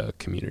in the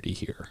community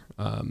here.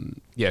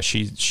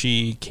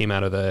 She came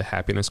out of the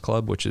Happiness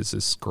Club, which is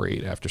this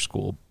great after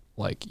school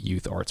like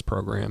youth arts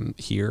program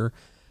here,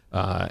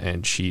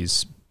 and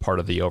she's part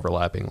of the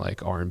overlapping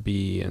like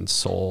R&B and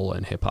soul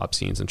and hip hop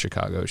scenes in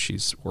Chicago.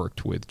 She's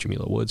worked with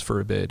Jamila Woods for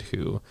a bit,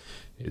 who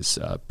is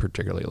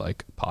particularly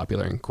like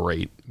popular and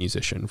great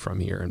musician from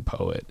here and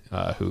poet,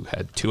 who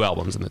had 2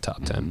 albums in the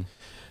top 10.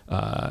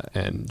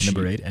 And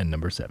number 8 and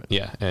number 7.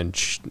 Yeah. And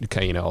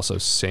Kaina also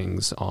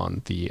sings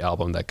on the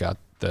album that got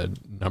the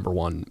number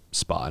 1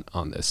 spot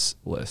on this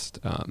list.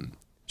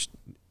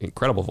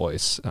 Incredible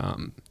voice,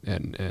 and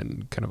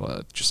kind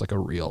of just like a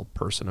real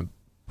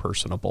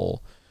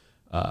personable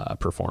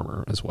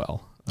performer as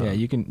well. Yeah.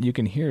 You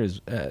can hear,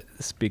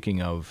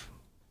 speaking of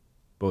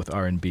both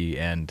R&B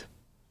and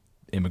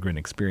immigrant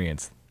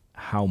experience,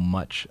 how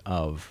much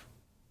of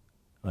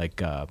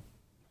like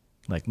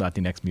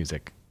Latinx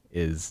music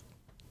is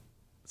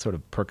sort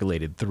of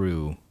percolated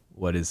through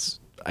what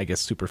is, I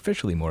guess,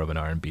 superficially more of an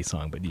R&B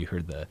song, but you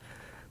heard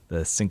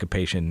the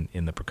syncopation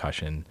in the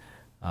percussion,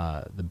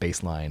 the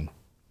bass line,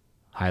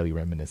 highly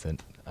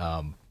reminiscent,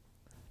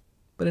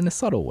 but in a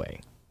subtle way.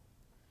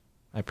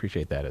 I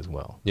appreciate that as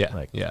well.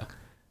 Yeah,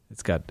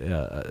 it's got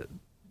a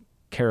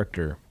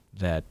character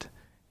that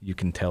you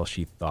can tell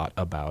she thought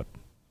about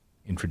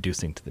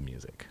introducing to the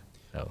music.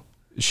 So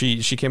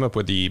she came up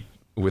with the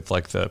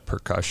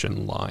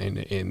percussion line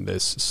in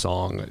this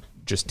song,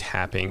 just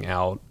tapping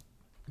out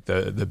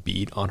the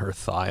beat on her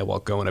thigh while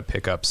going to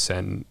pick up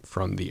Sen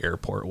from the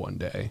airport one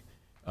day,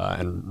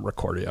 and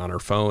recorded it on her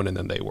phone, and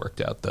then they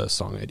worked out the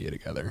song idea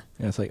together.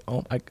 And it's like,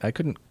 I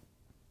couldn't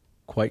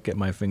quite get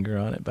my finger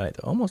on it, but it's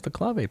almost a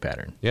clave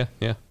pattern. Yeah.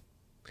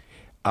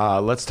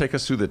 Let's take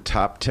us through the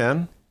top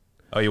 10.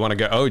 Oh, you want to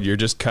go? Oh, you're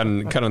just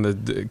cutting the.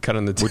 Do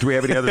we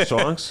have any other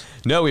songs?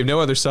 No, we have no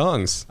other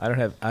songs.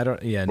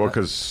 Yeah. Well,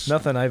 because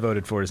nothing I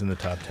voted for is in the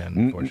top 10,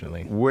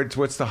 unfortunately.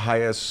 What's the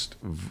highest?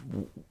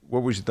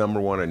 What was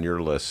number 1 on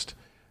your list?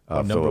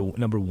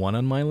 Number 1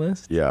 on my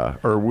list? Yeah.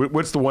 Or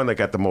what's the one that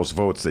got the most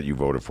votes that you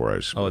voted for?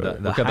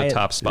 The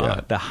top spot.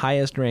 Yeah. The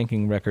highest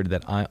ranking record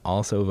that I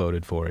also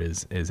voted for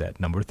is at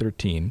number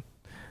 13.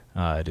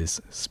 It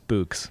is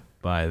Spooks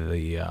by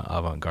the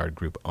avant-garde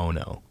group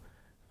Ono.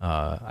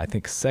 I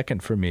think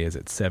second for me is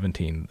at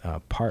 17,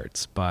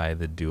 Parts by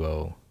the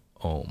duo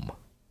Ohm.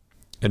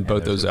 And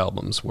both those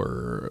albums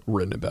were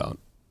written about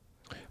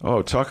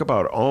Oh, talk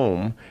about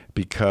Ohm,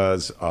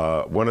 because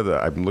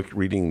I'm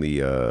reading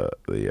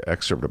the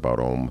excerpt about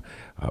Ohm.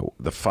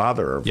 The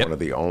father of one of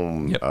the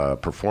Ohm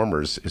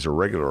performers is a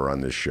regular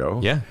on this show.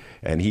 Yeah.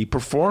 And he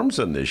performs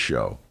on this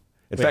show.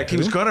 In fact, he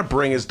was going to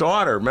bring his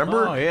daughter.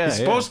 Remember? Oh, yeah, He's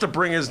supposed to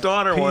bring his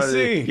daughter.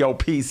 PC.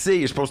 PC.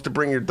 You're supposed to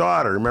bring your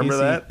daughter. Remember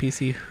that?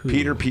 PC who?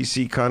 Peter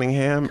PC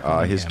Cunningham,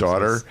 his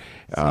daughter.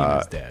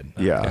 Seema's dad.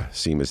 Yeah,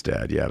 Seema's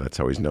dad. Yeah, that's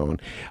how he's known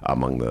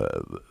among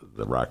the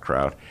rock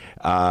crowd.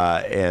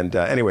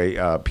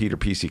 Anyway, Peter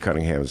PC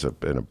Cunningham has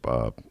been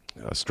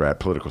a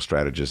political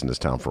strategist in this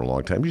town for a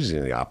long time. Usually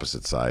on the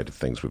opposite side of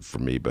things for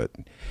me, but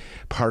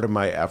part of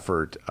my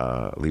effort,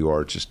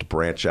 Lior, just to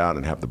branch out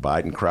and have the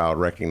Biden crowd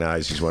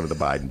recognize he's one of the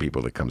Biden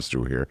people that comes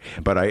through here.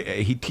 But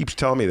he keeps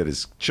telling me that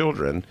his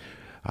children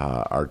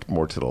are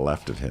more to the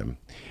left of him.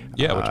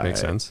 Yeah, which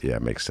makes sense. Yeah,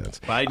 it makes sense.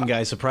 Biden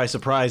guy, surprise,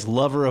 surprise,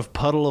 lover of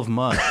Puddle of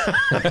Mud.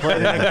 He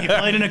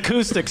played an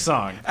acoustic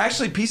song.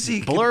 Actually,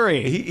 PC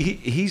Blurry.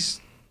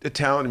 He's a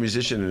talented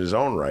musician in his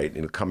own right.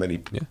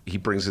 He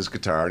brings his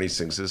guitar and he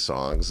sings his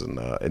songs, and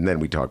then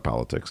we talk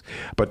politics.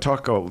 But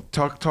talk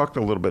a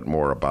little bit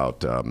more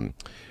about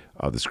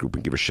this group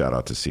and give a shout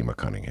out to Seema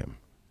Cunningham.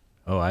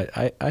 Oh,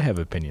 I have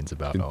opinions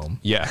about Ohm.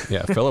 Yeah.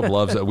 Philip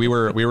loves it. We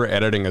were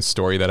editing a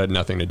story that had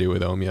nothing to do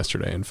with Ohm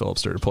yesterday, and Philip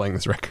started playing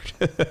this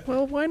record.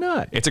 Well, why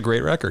not? It's a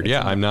great record.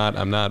 Yeah, I'm not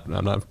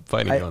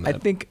fighting you on that. I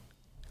think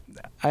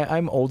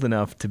I'm old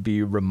enough to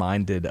be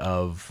reminded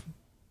of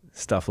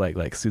stuff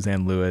like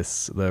Suzanne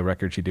Lewis, the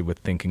record she did with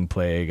Thinking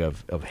Plague,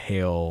 of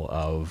Hail,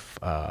 of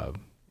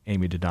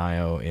Amy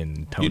DiDio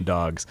in Tone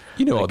Dogs.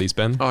 You know all these,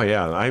 Ben. Oh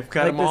yeah, I've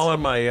got them all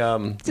on my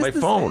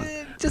phone.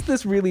 Just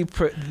this really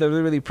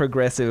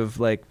progressive,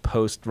 like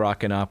post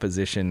rock and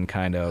opposition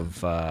kind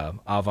of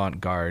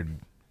avant-garde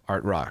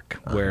art rock,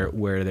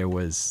 where there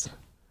was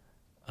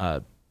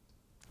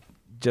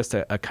just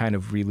a kind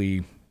of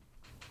really,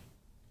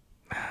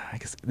 I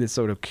guess, this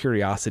sort of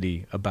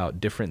curiosity about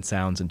different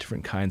sounds and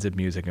different kinds of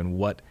music and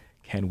what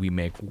can we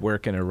make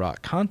work in a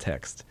rock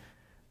context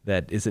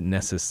that isn't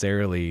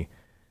necessarily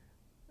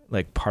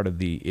like part of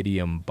the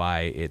idiom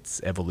by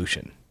its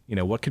evolution. You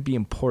know, what could be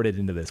imported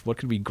into this? What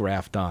could be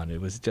graphed on?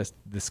 It was just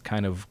this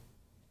kind of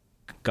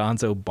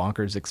gonzo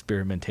bonkers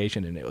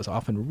experimentation, and it was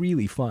often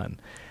really fun.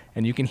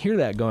 And you can hear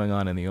that going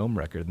on in the Ohm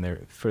record,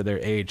 and for their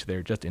age,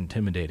 they're just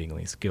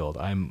intimidatingly skilled.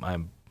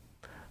 I'm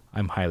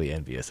highly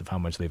envious of how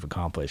much they've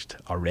accomplished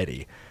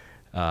already.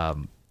 I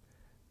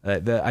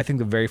think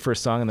the very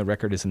first song on the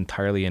record is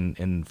entirely in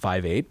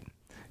 5/8.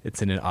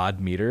 It's in an odd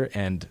meter,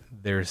 and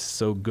they're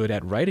so good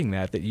at writing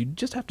that you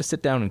just have to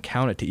sit down and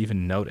count it to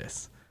even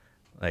notice.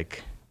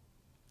 Like,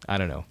 I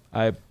don't know.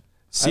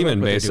 Seema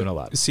and Macy, doing a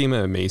lot.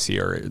 Seema and Macy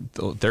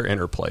their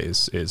interplay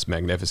is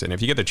magnificent.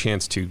 If you get the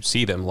chance to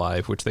see them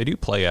live, which they do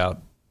play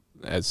out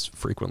as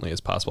frequently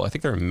as possible. I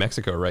think they're in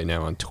Mexico right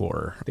now on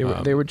tour.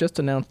 They were just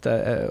announced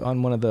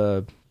on one of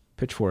the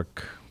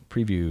Pitchfork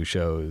preview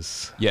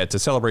shows. Yeah, to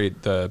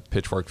celebrate the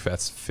Pitchfork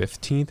Fest's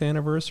 15th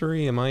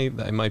anniversary. It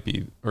might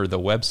be, or the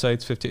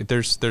website's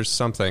 15th. There's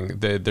something.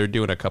 They're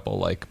doing a couple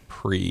like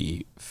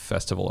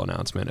pre-festival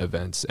announcement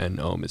events, and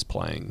Ohm is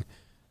playing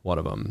one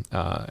of them.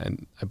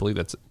 And I believe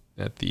that's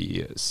at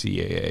the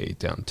CAA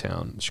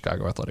downtown,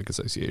 Chicago Athletic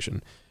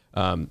Association.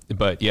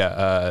 But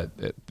yeah,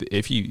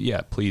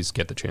 please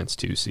get the chance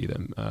to see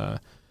them.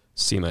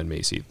 Seema and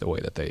Macy, the way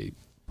that they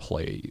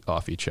play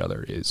off each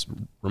other is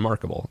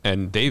remarkable,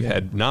 and they've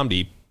had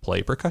Nnamdi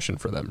play percussion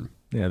for them.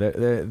 Yeah,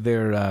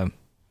 they're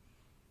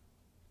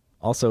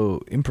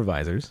also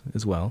improvisers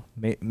as well.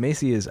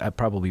 Macy is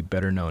probably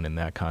better known in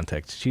that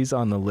context. She's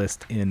on the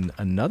list in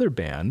another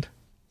band,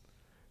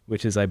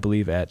 which is, I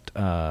believe, at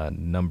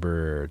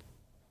number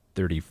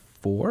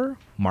 34,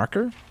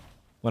 Marker,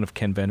 one of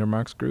Ken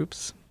Vandermark's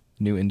groups,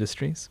 New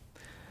Industries.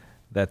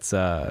 That's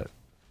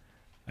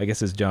I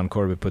guess, as John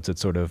Corbett puts it,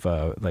 sort of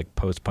like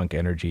post-punk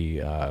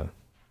energy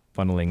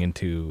funneling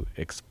into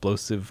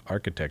exploding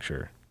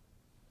architecture,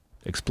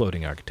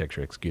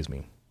 excuse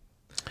me.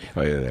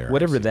 Oh, yeah, there.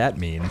 Whatever that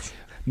means.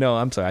 No,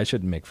 I'm sorry. I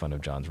shouldn't make fun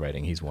of John's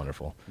writing. He's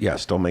wonderful.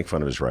 Yes, don't make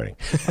fun of his writing.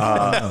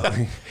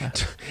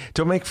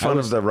 Don't make fun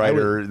of the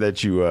writer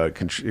that you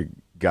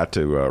got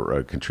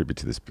to contribute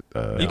to this.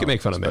 You can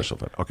make fun of me.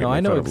 Okay, no,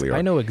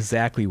 I know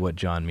exactly what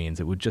John means.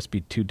 It would just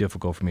be too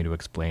difficult for me to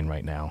explain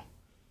right now.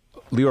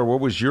 Lior, what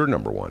was your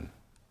number one?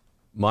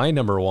 My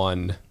number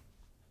one.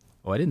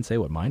 Oh, I didn't say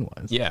what mine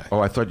was. Yeah.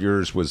 Oh, I thought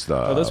yours was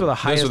the. Oh, those were the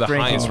highest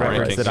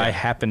rankings that I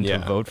happened to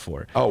vote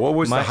for. Oh, what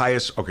was the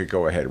highest? Okay,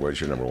 go ahead. What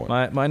is your number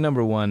one? My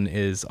number one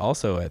is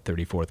also at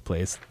 34th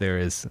place. There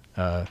is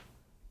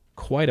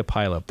quite a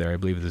pile up there. I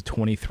believe it's a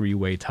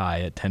 23-way tie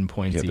at 10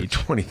 points each.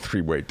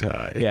 23-way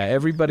tie. Yeah,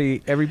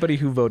 everybody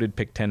who voted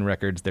picked 10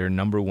 records. Their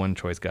number one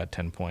choice got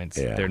 10 points.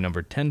 Yeah. Their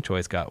number 10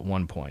 choice got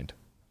 1 point.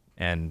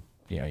 And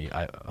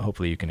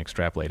hopefully you can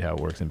extrapolate how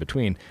it works in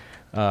between.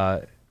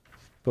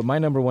 But my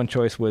number one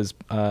choice was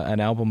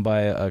an album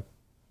by a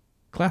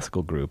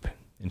classical group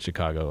in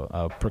Chicago,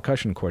 a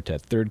percussion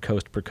quartet, Third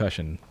Coast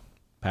Percussion,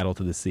 Paddle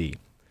to the Sea.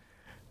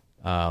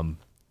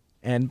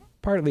 And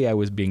partly I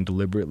was being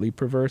deliberately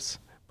perverse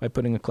by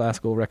putting a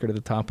classical record at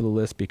the top of the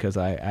list because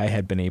I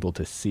had been able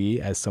to see,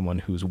 as someone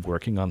who's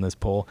working on this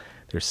poll,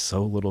 there's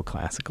so little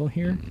classical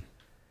here.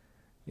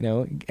 You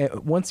know,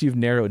 once you've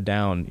narrowed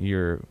down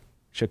your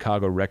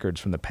Chicago records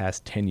from the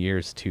past 10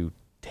 years to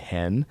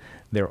 10,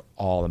 they're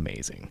all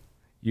amazing.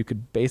 You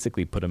could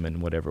basically put them in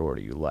whatever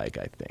order you like,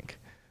 I think.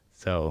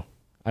 So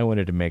I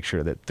wanted to make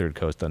sure that Third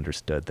Coast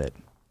understood that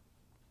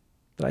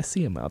I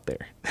see them out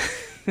there.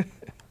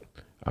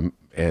 I'm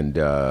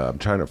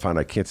trying to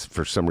find.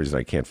 For some reason,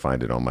 I can't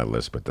find it on my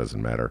list, but it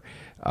doesn't matter.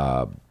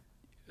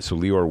 So,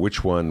 Lior,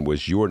 which one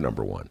was your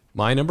number one?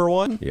 My number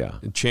one? Yeah.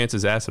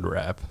 Chance's Acid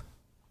Rap,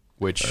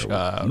 which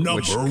Number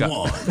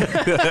one.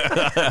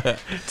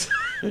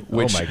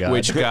 which, Oh my God.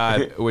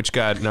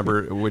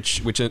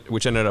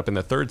 which ended up in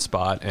the third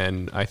spot,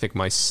 and I think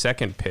my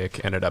second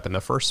pick ended up in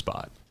the first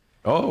spot.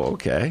 Oh,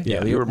 okay.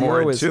 Yeah, you were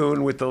more in Lior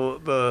tune with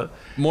the.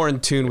 More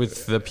in tune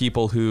with the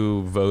people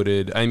who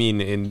voted. I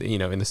mean, in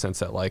the sense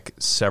that like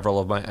several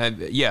of my,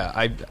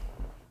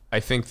 I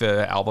think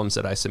the albums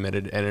that I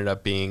submitted ended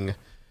up being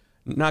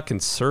not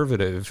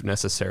conservative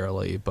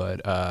necessarily,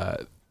 but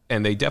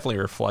and they definitely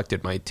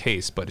reflected my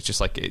taste. But it's just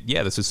like,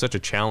 this is such a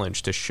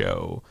challenge to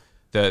show.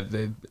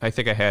 I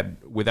think I had,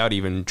 without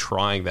even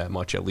trying that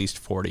much, at least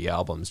 40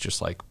 albums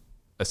just like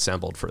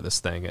assembled for this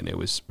thing, and it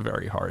was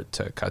very hard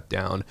to cut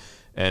down.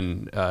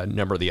 And a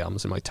number of the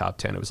albums in my top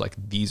 10, it was like,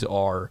 these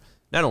are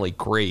not only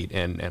great,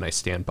 and I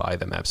stand by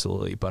them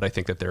absolutely, but I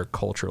think that they're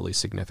culturally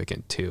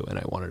significant too, and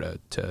I wanted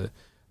to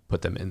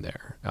put them in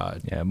there.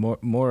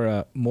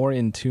 More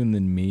in tune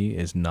than me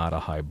is not a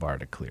high bar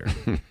to clear.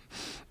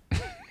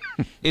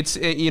 It's,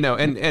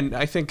 and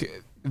I think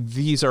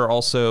these are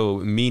also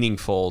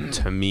meaningful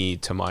to me,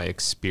 to my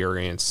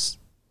experience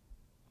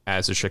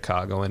as a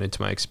Chicagoan, and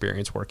to my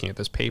experience working at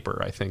this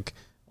paper. I think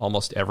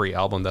almost every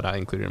album that I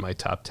included in my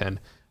top 10,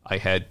 I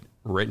had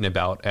written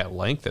about at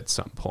length at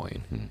some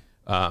point.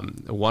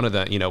 One of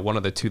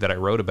the two that I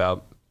wrote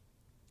about,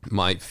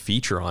 my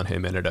feature on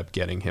him ended up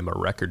getting him a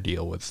record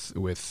deal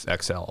with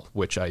XL,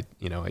 which I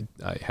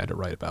had to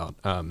write about.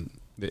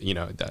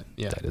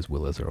 That is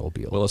Willis Earl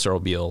Beal. Willis Earl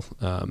Beal.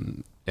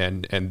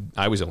 And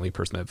I was the only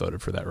person that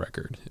voted for that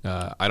record.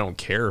 I don't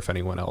care if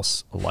anyone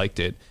else liked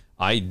it.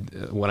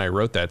 When I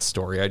wrote that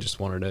story, I just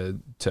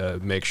wanted to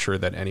make sure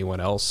that anyone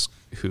else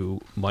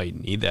who might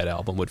need that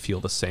album would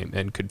feel the same,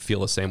 and could feel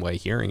the same way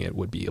hearing it,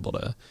 would be able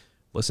to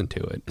listen to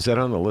it. Is that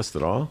on the list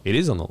at all? It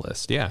is on the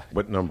list, yeah.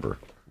 What number?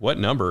 What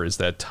number is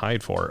that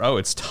tied for? Oh,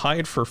 it's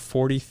tied for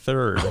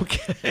 43rd.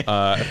 Okay.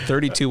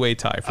 32-way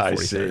tie for 43rd.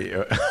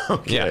 I see.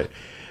 Okay.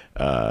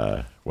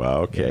 Yeah.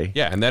 Well, okay.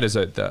 Yeah, and that is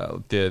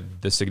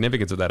the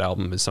significance of that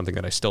album is something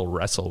that I still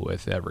wrestle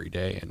with every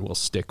day, and will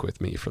stick with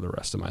me for the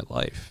rest of my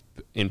life,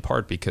 in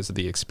part because of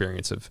the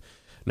experience of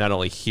not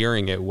only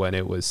hearing it when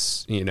it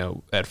was,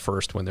 at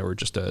first when there were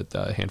just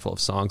a handful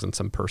of songs on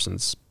some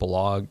person's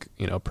blog,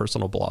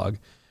 personal blog,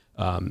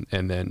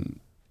 and then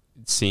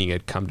seeing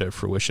it come to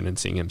fruition and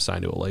seeing him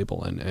sign to a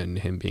label, and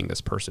him being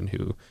this person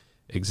who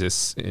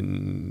exists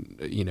in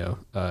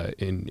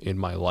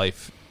my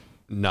life,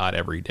 not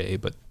every day,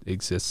 but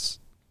exists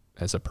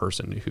as a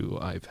person who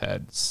I've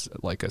had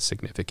like a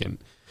significant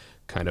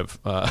kind of,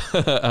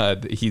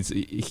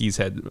 he's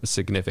had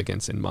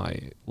significance in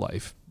my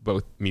life,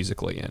 both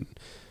musically and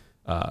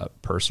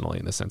personally,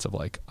 in the sense of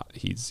like,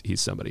 he's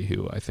somebody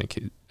who I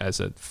think as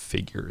a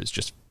figure is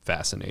just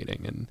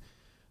fascinating. And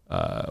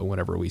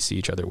whenever we see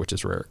each other, which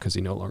is rare because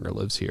he no longer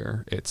lives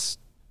here, it's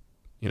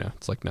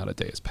like not a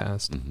day has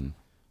passed. Mm-hmm.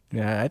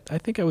 Yeah, I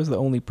think I was the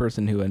only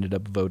person who ended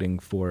up voting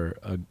for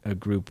a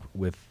group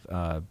with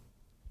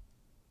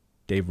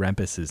Dave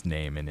Rempus's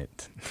name in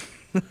it.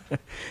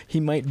 He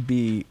might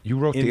be... You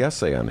wrote the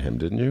essay on him,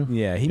 didn't you?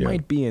 Yeah, he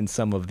might be in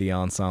some of the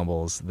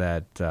ensembles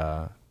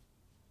that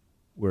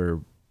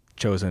were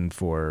chosen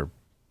for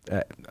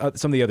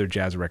some of the other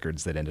jazz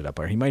records that ended up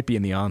there. He might be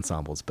in the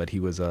ensembles, but he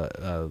was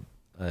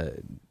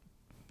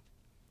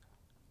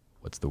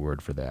what's the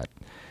word for that?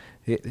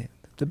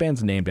 The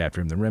band's named after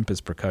him, the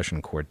Rempus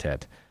Percussion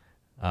Quartet.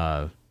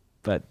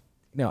 But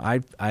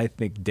I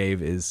think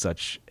Dave is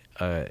such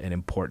an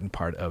important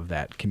part of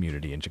that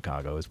community in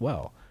Chicago as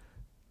well.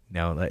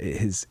 Now,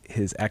 his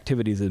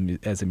activities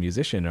as a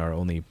musician are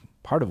only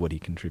part of what he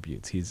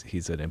contributes.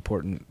 He's an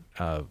important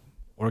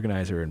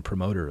organizer and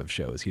promoter of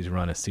shows. He's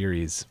run a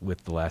series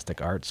with the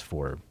Elastic Arts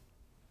for,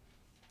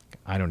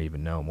 I don't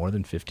even know, more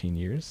than 15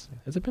 years.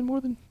 Has it been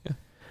more than? Yeah.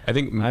 I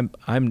think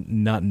I'm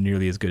not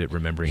nearly as good at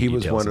remembering. He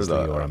was details one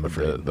of Lior, I'm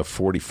afraid. the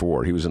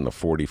 44. He was in the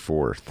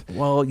 44th.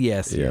 Well,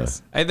 yes, Yeah.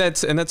 yes. And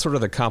that's sort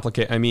of the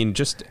complicated. I mean,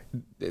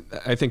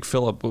 I think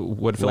Philip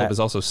is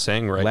also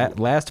saying, right?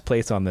 Last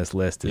place on this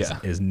list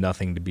is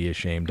nothing to be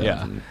ashamed of.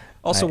 Yeah.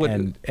 Also,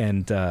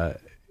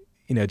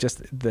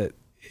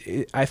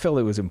 I felt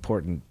it was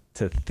important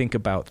to think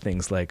about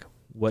things like,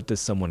 what does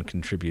someone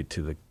contribute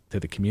to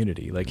the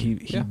community? Like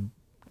he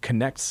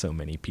connects so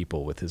many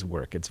people with his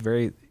work.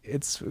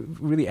 It's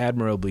really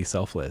admirably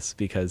selfless,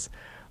 because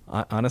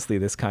honestly,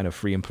 this kind of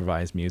free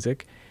improvised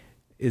music,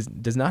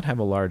 does not have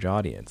a large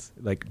audience.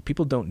 Like,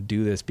 people don't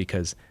do this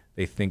because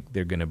they think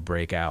they're going to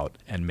break out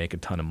and make a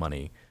ton of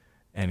money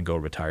and go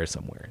retire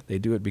somewhere. They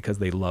do it because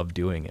they love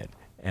doing it.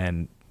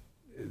 And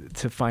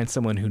to find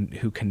someone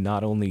who can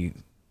not only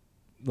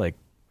like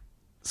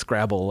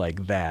Scrabble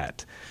like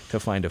that to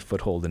find a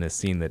foothold in a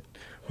scene that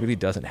really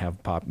doesn't have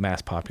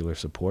mass popular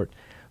support,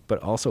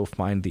 but also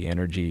find the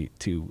energy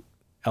to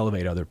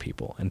elevate other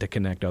people and to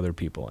connect other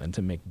people and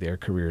to make their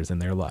careers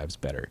and their lives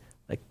better.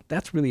 Like,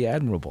 that's really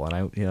admirable.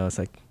 And it's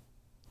like,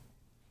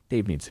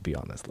 Dave needs to be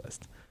on this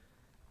list.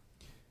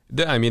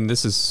 I mean,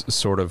 this is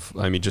sort of,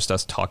 just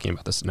us talking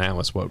about this now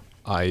is what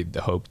I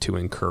hope to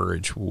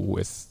encourage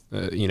with,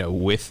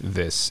 with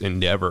this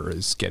endeavor,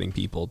 is getting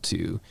people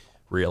to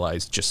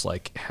realize just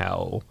like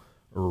how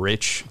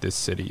rich this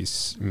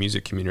city's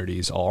music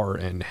communities are,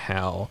 and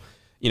how,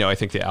 I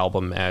think the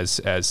album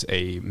as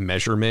a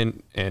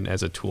measurement and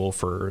as a tool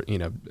for,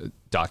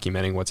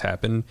 documenting what's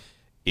happened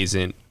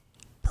isn't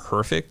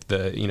perfect.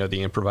 The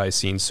improvised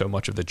scene, so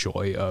much of the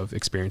joy of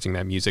experiencing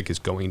that music is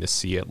going to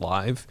see it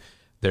live.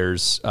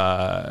 There's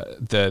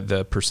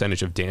the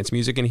percentage of dance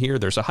music in here.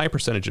 There's a high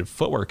percentage of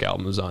footwork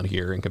albums on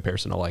here in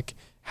comparison to like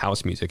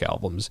house music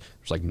albums.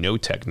 There's like no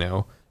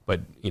techno, but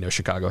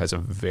Chicago has a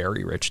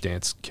very rich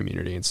dance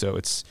community, and so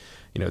it's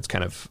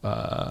kind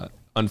of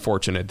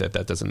unfortunate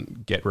that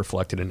doesn't get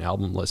reflected in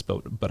album list.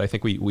 But I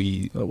think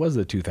we it was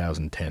the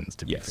 2010s,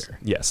 to be fair.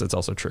 Yes, that's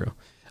also true.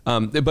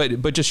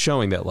 But just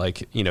showing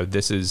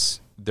that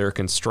there are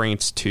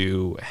constraints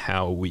to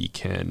how we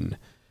can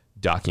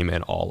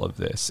document all of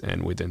this,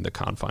 and within the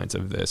confines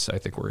of this, I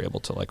think we're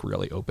able to like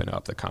really open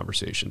up the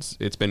conversations.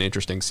 It's been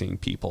interesting seeing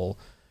people,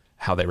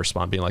 how they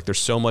respond, being like, there's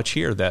so much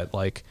here that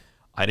like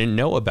I didn't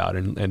know about,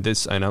 and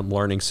I'm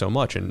learning so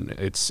much, and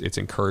it's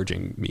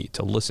encouraging me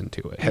to listen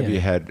to it. Have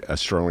you had a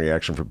strong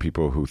reaction from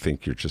people who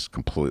think you're just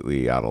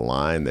completely out of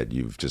line, that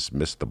you've just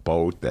missed the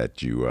boat,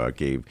 that you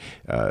gave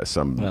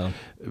some? Well,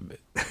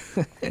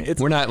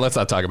 let's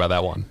not talk about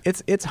that one.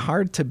 It's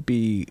hard to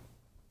be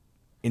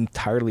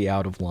entirely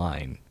out of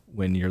line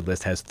when your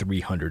list has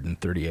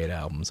 338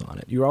 albums on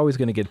it. You're always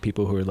going to get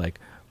people who are like,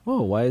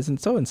 "Oh, why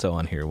isn't so and so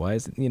on here? Why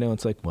is it?"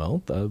 It's like,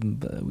 well,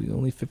 we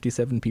only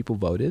 57 people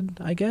voted,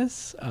 I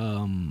guess.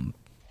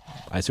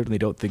 I certainly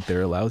don't think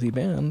they're a lousy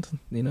band.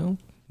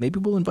 Maybe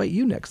we'll invite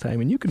you next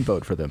time and you can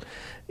vote for them.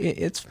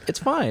 It's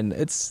fine.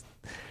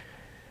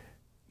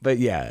 But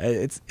yeah,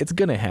 it's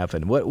gonna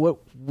happen. What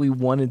we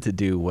wanted to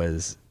do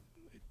was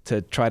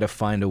to try to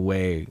find a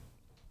way,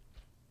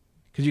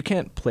 because you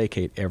can't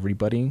placate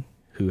everybody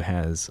who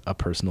has a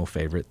personal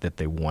favorite that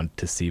they want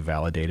to see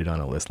validated on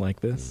a list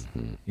like this.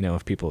 Mm-hmm.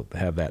 If people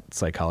have that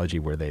psychology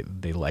where they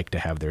like to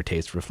have their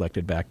taste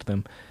reflected back to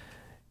them,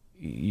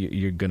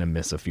 you're going to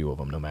miss a few of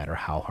them no matter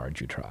how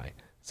hard you try.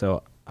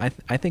 So I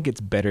think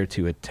it's better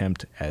to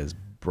attempt as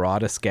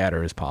broad a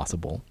scatter as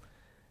possible,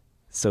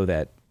 so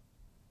that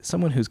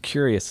someone who's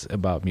curious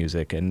about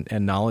music and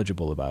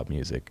knowledgeable about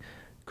music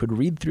could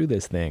read through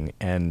this thing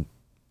and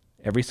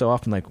every so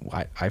often like,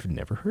 I've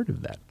never heard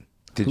of that.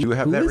 Did you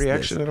have that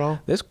reaction at all?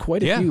 There's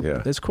quite a few. Yeah.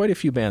 There's quite a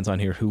few bands on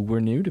here who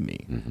were new to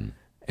me, mm-hmm.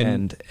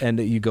 and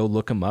you go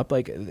look them up.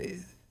 Like,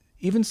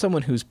 even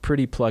someone who's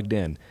pretty plugged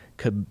in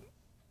could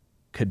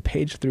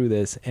page through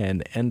this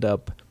and end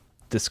up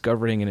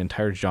discovering an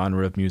entire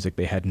genre of music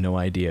they had no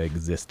idea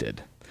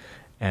existed,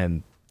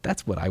 and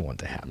that's what I want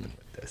to happen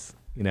with this.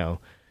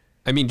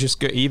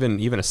 Just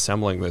even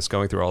assembling this,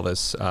 going through all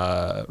this,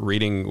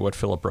 reading what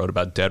Philip wrote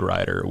about Dead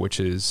Rider, which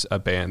is a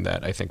band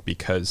that I think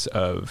because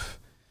of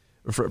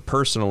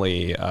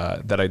personally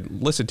that I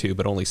listened to,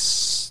 but only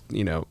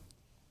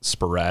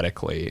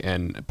sporadically,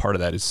 and part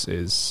of that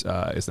is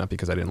not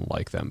because I didn't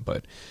like them,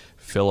 but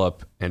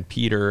Philip and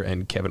Peter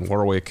and Kevin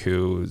Warwick,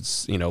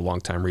 who's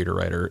longtime reader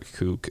writer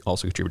who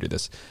also contributed to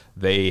this,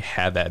 they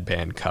had that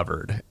band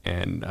covered,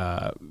 and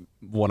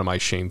one of my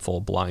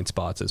shameful blind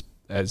spots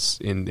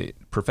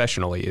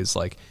professionally is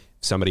like,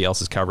 if somebody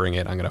else is covering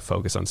it, I'm going to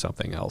focus on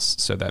something else,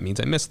 so that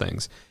means I miss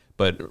things.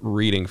 But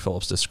reading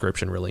Philip's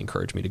description really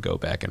encouraged me to go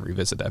back and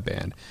revisit that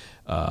band.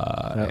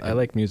 I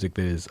like music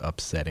that is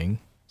upsetting.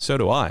 So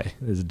do I.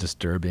 It's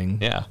disturbing.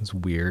 Yeah. It's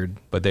weird.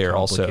 But they are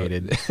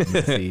complicated, also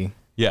messy.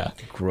 Yeah.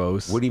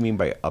 Gross. What do you mean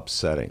by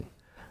upsetting?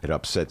 It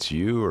upsets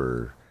you,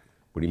 or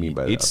what do you mean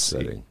by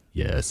upsetting?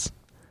 Yes.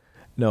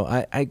 No,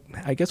 I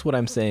guess what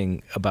I'm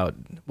saying about,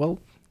 well,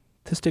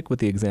 to stick with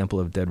the example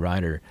of Dead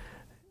Rider,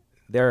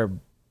 they're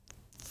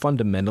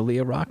fundamentally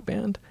a rock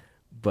band,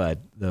 but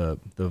the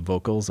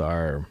vocals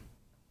are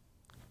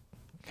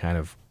kind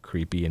of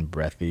creepy and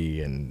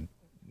breathy, and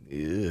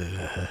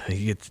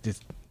it's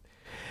just,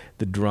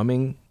 the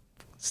drumming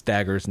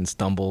staggers and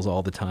stumbles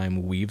all the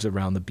time, weaves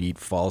around the beat,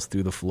 falls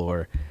through the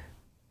floor,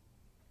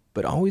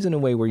 but always in a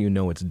way where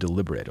it's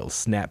deliberate. It'll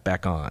snap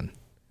back on.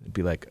 It'd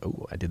be like,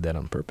 oh, I did that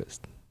on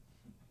purpose.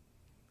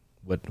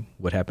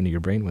 What happened to your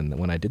brain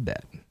when I did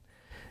that?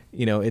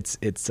 It's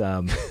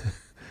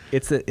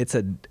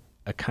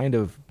a kind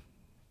of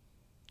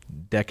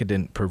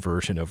decadent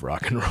perversion of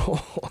rock and roll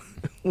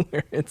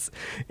where it's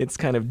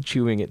kind of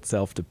chewing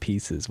itself to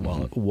pieces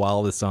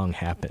while the song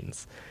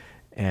happens.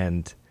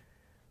 And,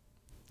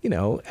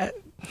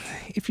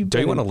 if you Do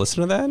you want to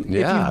listen to that?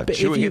 Yeah,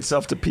 chewing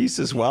itself to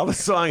pieces while the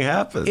song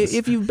happens.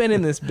 If you've been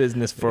in this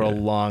business for a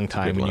long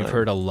time and you've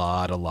heard a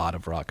lot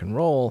of rock and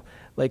roll,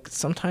 like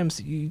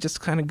sometimes you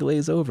just kind of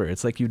glaze over.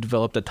 It's like you've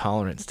developed a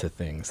tolerance to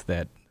things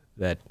that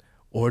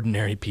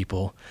ordinary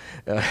people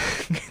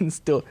can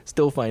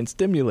still find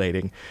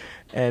stimulating.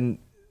 And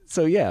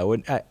so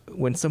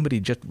when somebody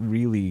just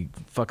really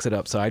fucks it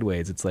up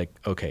sideways, it's like,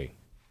 okay,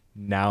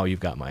 now you've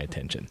got my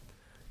attention,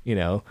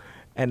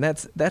 And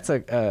that's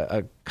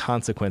a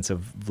consequence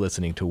of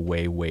listening to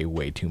way, way,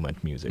 way too much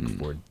music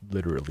for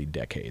literally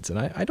decades. And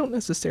I don't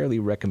necessarily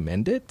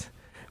recommend it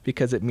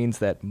because it means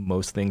that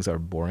most things are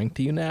boring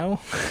to you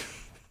now.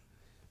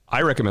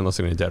 I recommend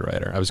listening to Dead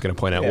Rider. I was going to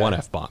point out one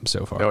F-bomb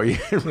so far. Oh,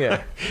 yeah.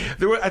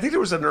 I think there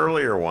was an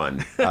earlier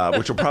one,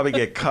 which will probably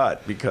get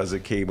cut because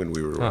it came when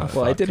we were.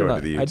 Well, I did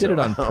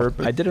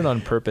it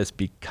on purpose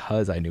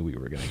because I knew we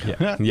were going to cut.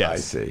 Yeah.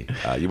 Yes. I see.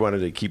 You wanted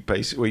to keep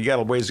pace. Well, you got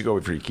a ways to go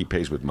before you keep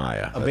pace with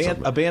Maya.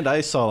 A band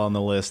I saw on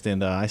the list,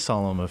 and I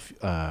saw them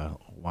a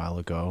while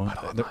ago.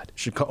 I'm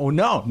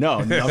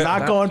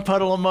not going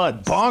Puddle of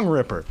Mud. Bong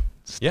Ripper.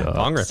 Yeah,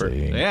 Bong Ripper.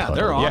 Yeah,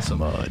 they're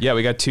awesome. Yeah,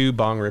 we got 2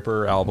 Bong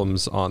Ripper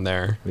albums on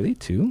there. Really,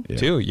 2? Yeah.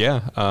 2,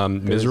 yeah.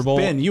 Miserable.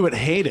 Ben, you would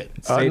hate it.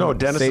 No,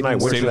 Dennis and I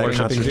went to that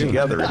concert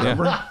together,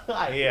 remember?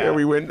 Yeah,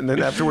 we went, and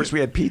then afterwards we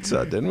had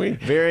pizza, didn't we?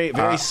 Very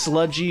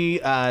sludgy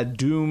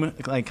doom,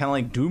 kind of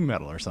like doom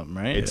metal or something,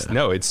 right?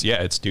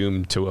 It's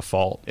doomed to a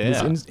fault.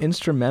 Yeah. It's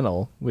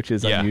instrumental, which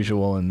is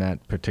unusual in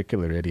that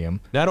particular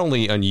idiom. Not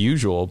only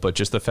unusual, but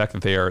just the fact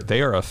that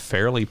they are a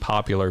fairly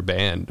popular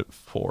band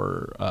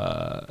for.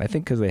 I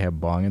think because they have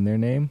bong in their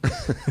name.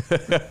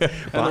 And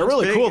they're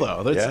really cool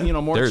though. That's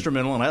more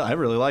instrumental, and I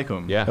really like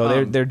them. Yeah.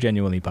 Oh, they're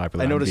genuinely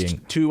popular. I noticed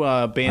 2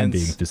 bands. I'm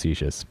being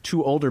facetious.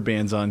 2 older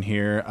bands on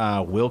here,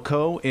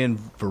 Wilco and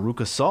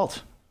Veruca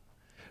Salt.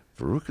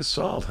 Veruca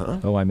Salt, huh?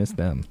 Oh, I missed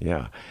them.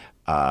 Yeah.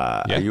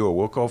 Are you a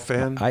Wilco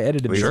fan? I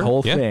edited this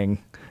whole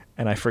thing,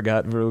 and I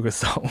forgot Veruca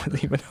Salt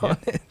was even on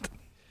it.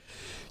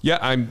 Yeah,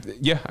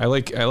 I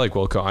like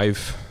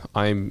Wilco.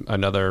 I'm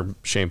another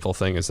shameful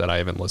thing is that I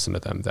haven't listened to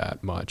them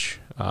that much.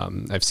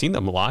 I've seen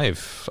them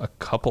live a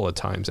couple of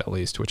times at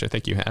least, which I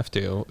think you have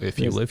to if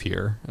you live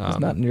here. There's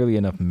not nearly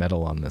enough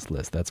metal on this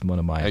list. That's one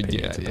of my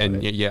opinions.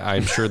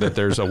 I'm sure that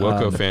there's a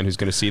Wilco fan who's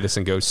going to see this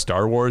and go,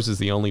 Star Wars is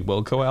the only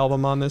Wilco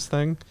album on this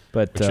thing.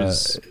 But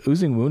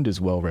Oozing Wound is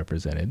well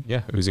represented.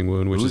 Yeah, Oozing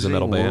Wound, which is a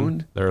metal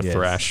band. They're a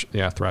thrash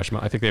metal.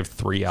 I think they have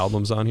 3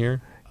 albums on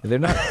here. They're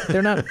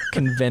not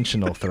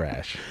conventional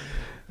thrash.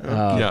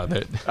 All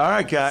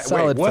right, guys.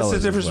 Wait, what's the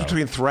difference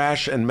between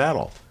thrash and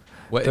metal?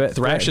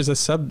 Thrash is a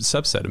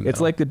subset of metal.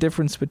 It's like the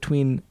difference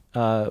between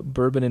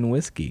bourbon and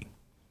whiskey.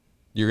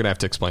 You're going to have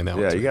to explain that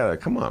one. Yeah, you got to.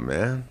 Come on,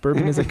 man.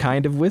 Bourbon is a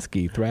kind of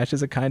whiskey. Thrash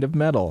is a kind of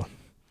metal.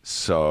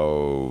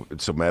 So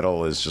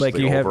metal is just like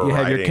you have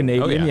your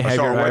Canadian, you have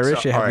your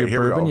Irish, you have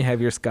your bourbon, you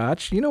have your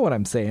Scotch. You know what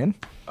I'm saying?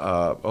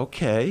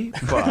 Okay,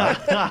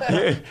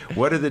 but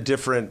what are the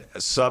different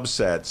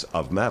subsets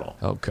of metal?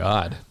 Oh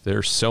God,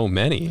 there's so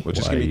many. Why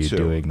are you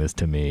doing this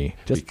to me?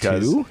 Just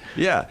because, 2?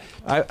 Yeah,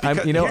 I'm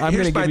going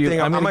to give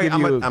you. I'm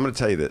going to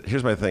tell you that.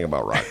 Here's my thing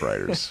about rock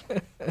writers.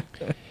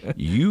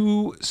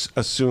 You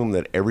assume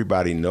that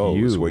everybody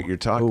knows what you're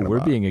talking about. We're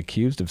being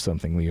accused of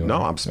something, Leor.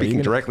 No, I'm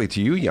speaking directly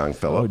to you, young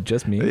fellow. Oh,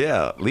 just me?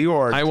 Yeah,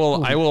 Leor. I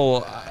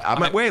will.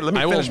 Wait, let me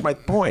finish my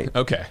point.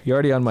 Okay. You're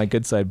already on my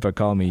good side, but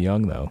call me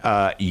young, though.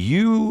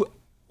 You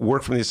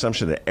work from the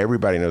assumption that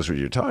everybody knows what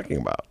you're talking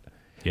about.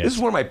 Yes. This is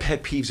one of my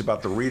pet peeves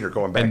about the reader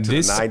going back to the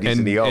 90s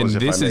and the 00s,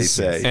 if I may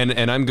say.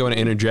 And I'm going to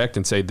interject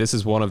and say this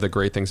is one of the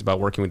great things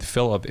about working with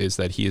Philip is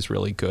that he is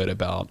really good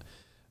about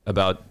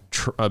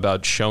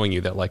showing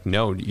you that, like,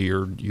 no,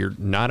 you're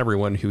not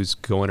everyone who's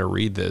going to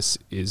read this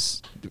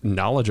is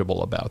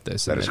knowledgeable about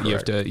this. That is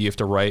correct. You have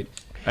to write.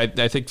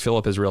 I think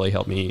Philip has really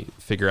helped me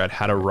figure out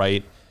how to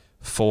write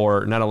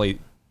for not only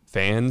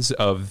fans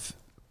of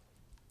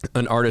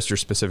an artist or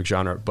specific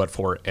genre, but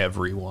for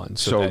everyone.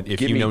 So that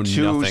if you know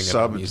nothing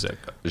about music,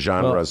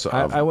 genres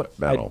of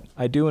metal.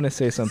 I do want to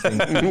say something.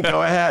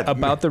 Go ahead.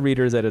 About the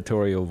reader's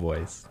editorial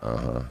voice,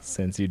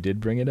 since you did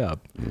bring it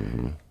up.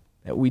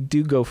 Mm-hmm. We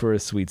do go for a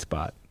sweet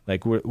spot.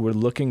 Like we're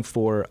looking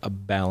for a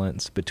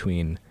balance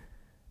between,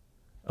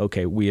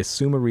 okay, we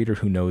assume a reader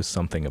who knows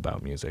something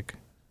about music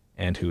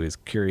and who is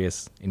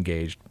curious,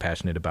 engaged,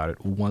 passionate about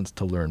it, wants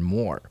to learn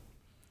more.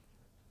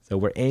 So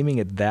we're aiming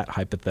at that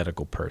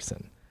hypothetical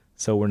person.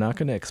 So we're not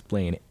going to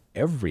explain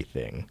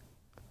everything,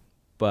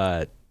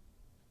 but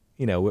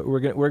we're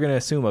going to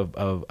assume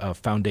a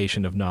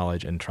foundation of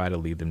knowledge and try to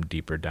lead them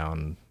deeper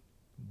down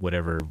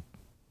whatever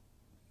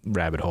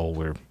rabbit hole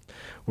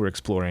we're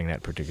exploring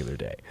that particular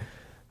day.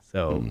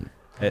 So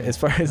as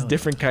far as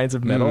different kinds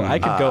of metal,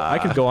 I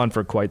could go on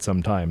for quite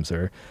some time,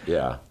 sir.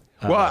 Yeah.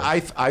 Well,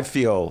 I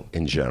feel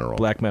in general.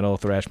 Black metal,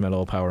 thrash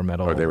metal, power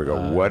metal. Oh, there we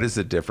go. What is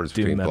the difference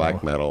between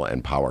black metal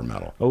and power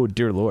metal? Oh,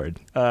 dear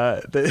Lord.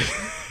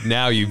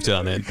 Now you've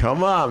done it.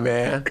 Come on,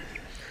 man.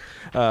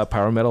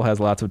 Power metal has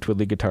lots of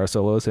twiddly guitar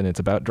solos, and it's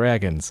about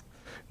dragons.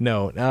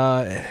 No,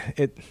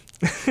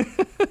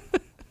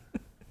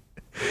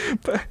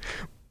 But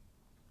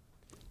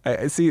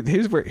I see.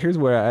 Here's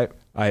where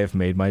I have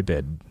made my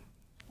bed.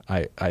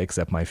 I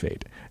accept my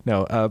fate.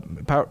 No,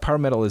 power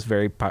metal is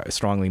very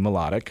strongly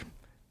melodic.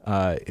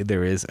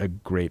 There is a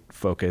great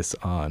focus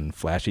on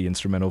flashy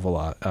instrumental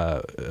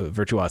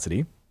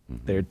virtuosity.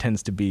 Mm-hmm. There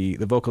tends to be,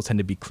 the vocals tend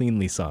to be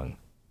cleanly sung,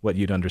 what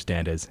you'd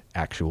understand as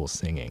actual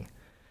singing.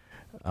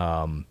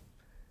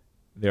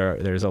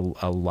 There's a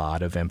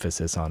lot of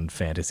emphasis on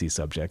fantasy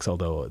subjects,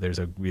 although there's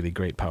a really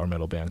great power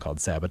metal band called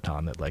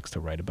Sabaton that likes to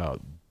write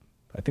about,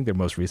 I think their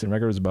most recent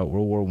record was about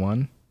World War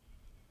I.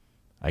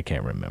 I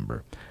can't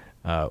remember.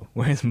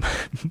 Whereas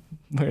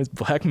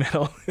black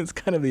metal is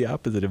kind of the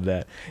opposite of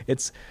that.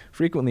 It's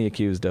frequently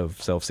accused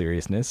of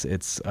self-seriousness.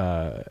 It's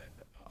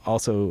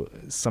also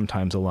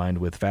sometimes aligned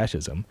with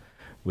fascism,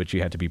 which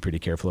you have to be pretty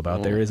careful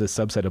about. There is a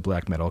subset of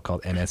black metal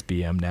called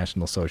NSBM,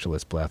 National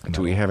Socialist Black Metal.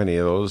 Do we have any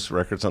of those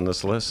records on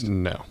this list?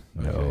 No.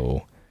 We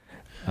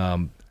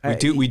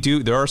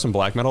do. There are some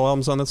black metal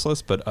albums on this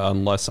list, but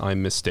unless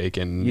I'm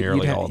mistaken,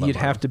 nearly all of them. You'd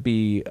have to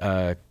be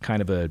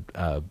kind of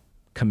a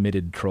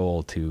committed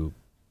troll to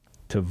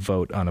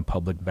vote on a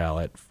public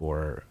ballot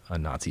for a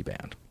Nazi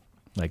band.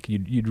 Like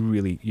you'd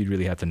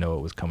really have to know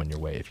it was coming your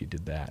way if you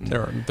did that.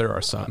 There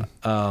are some,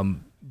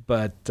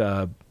 but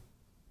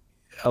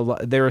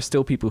there are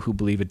still people who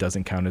believe it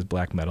doesn't count as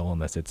black metal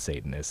unless it's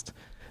Satanist.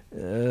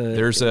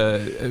 There's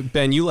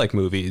Ben, you like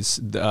movies.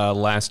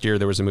 Last year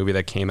there was a movie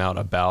that came out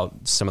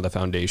about some of the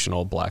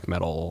foundational black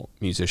metal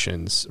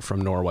musicians from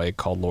Norway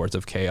called Lords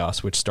of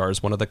Chaos, which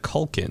stars one of the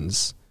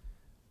Culkins.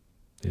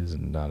 It is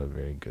not a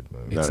very good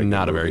movie. It's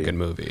not a very good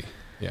movie.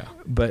 Yeah,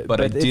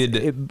 but I did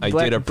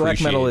appreciate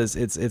black metal is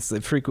it's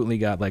frequently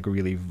got like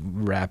really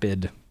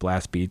rapid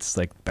blast beats,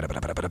 like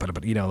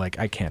like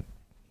I can't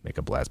make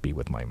a blast beat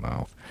with my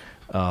mouth.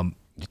 You're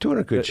doing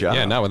a good job.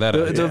 Yeah, not with that.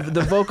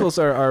 The vocals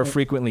are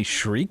frequently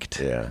shrieked.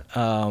 Yeah.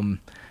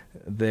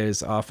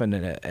 There's often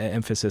an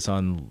emphasis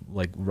on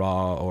like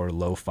raw or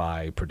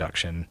lo-fi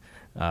production,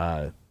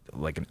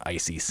 like an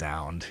icy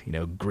sound.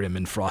 Grim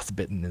and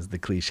frostbitten is the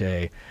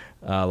cliche.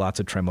 Lots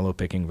of tremolo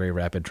picking, very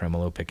rapid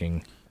tremolo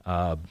picking.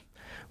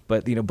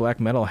 But black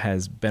metal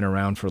has been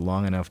around for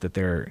long enough that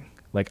they're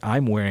like,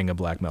 I'm wearing a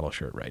black metal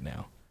shirt right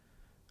now,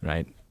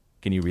 right?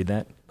 Can you read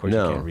that? Of course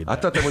no, you can't read that.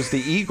 I thought that was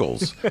the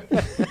Eagles.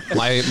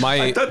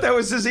 I thought that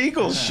was his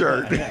Eagles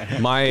shirt.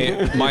 On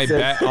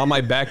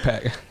my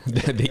backpack,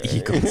 the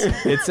Eagles.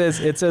 It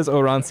says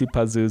Oranssi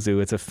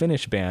Pazuzu. It's a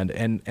Finnish band,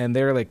 and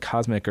they're like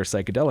cosmic or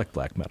psychedelic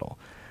black metal.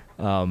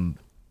 I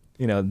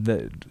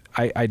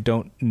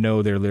don't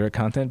know their lyric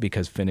content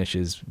because Finnish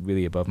is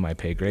really above my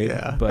pay grade.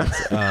 Yeah. But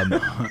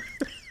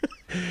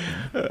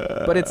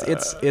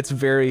it's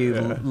very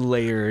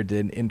layered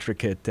and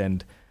intricate,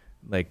 and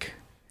like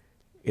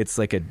it's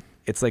like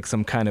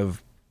some kind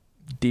of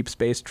deep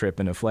space trip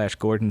in a Flash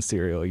Gordon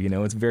serial.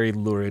 It's very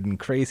lurid and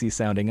crazy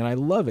sounding, and I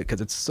love it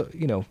because it's so,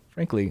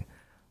 frankly,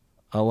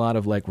 a lot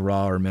of like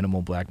raw or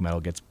minimal black metal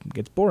gets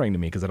boring to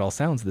me because it all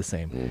sounds the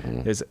same.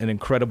 Mm-hmm. There's an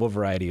incredible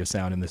variety of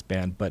sound in this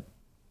band, but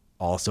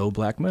also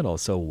black metal,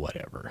 so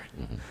whatever.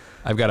 Mm-hmm.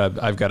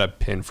 I've got a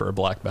pin for a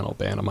black metal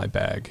band on my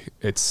bag.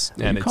 Are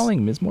you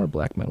calling Mizmor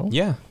black metal?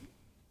 Yeah.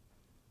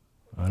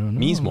 I don't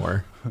know.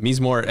 Mizmor.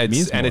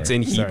 And it's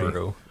in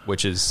Hebrew,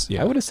 which is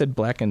I would have said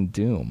Black and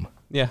Doom.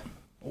 Yeah.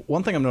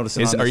 One thing I'm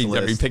noticing on this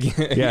list... Are you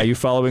picking... Yeah, are you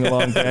following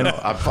along, Ben?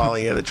 I'm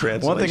following the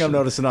translation. One thing I'm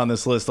noticing on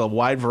this list, a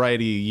wide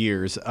variety of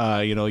years.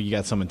 You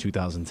got some in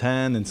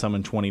 2010 and some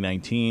in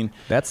 2019.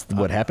 That's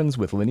what happens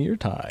with linear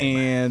time.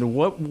 And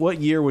what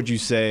year would you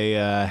say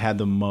had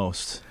the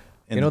most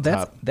in the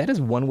top? That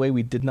is one way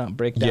we did not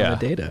break down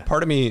the data.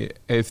 Part of me,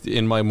 if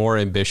in my more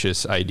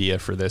ambitious idea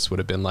for this, would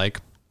have been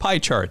like pie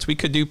charts. We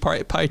could do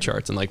pie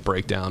charts and like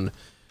break down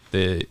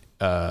the...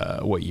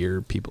 what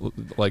year people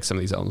like some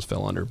of these albums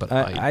fell under, but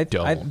I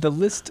don't. The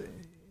list,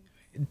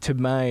 to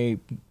my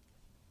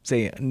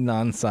say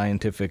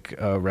non-scientific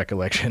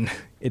recollection,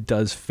 it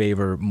does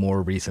favor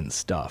more recent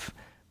stuff.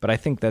 But I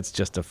think that's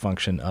just a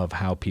function of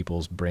how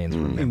people's brains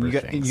remember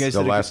things.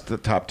 The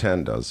top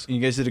 10 does.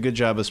 You guys did a good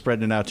job of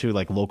spreading it out too.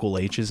 Like Local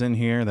H is in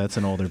here. That's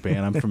an older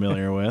band I'm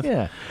familiar with.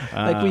 Yeah,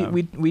 like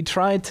we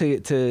tried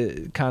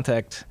to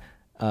contact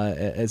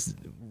as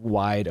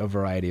wide a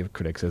variety of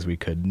critics as we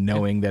could,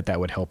 knowing that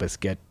would help us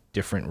get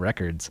different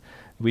records.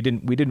 We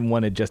didn't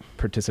want to just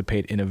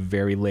participate in a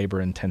very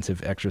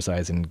labor-intensive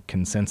exercise in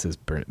consensus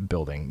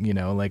building.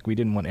 Like we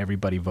didn't want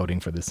everybody voting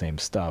for the same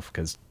stuff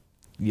because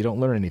you don't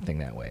learn anything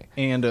that way.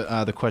 And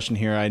the question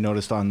here I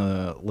noticed on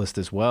the list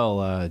as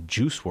well,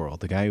 Juice WRLD,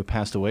 the guy who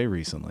passed away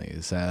recently,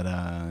 is that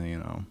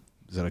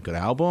is that a good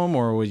album,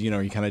 or was you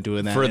kind of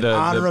doing that in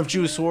honor of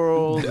Juice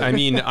WRLD? I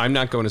mean, I'm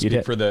not going to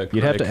speak for the critic.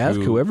 You'd have to ask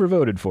whoever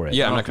voted for it.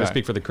 Yeah, I'm not going to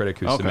speak for the critic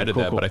who submitted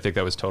that, but I think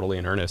that was totally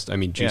in earnest. I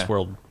mean, Juice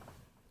WRLD,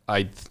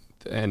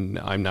 and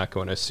I'm not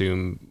going to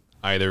assume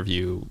either of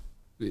you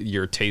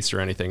your taste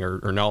or anything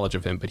or knowledge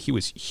of him, but he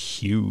was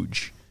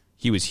huge.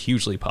 He was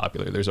hugely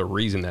popular. There's a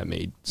reason that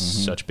made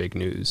such big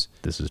news.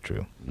 This is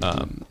true.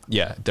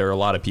 Yeah, there are a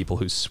lot of people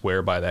who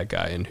swear by that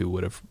guy and who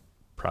would have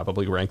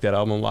probably rank that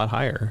album a lot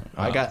higher.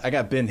 I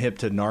got been hip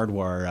to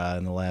Nardwuar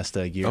in the last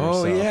year or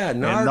Oh, so. yeah,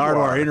 And Nardwuar.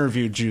 Nardwuar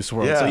interviewed Juice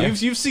WRLD. So Yeah.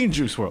 you've seen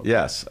Juice WRLD.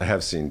 Yes, I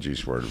have seen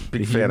Juice WRLD.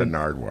 Big fan of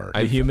Nardwuar.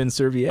 The human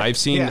serviette. I've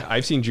seen Yeah.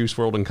 I've seen Juice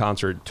WRLD in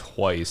concert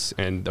twice,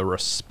 and the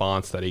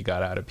response that he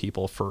got out of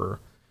people for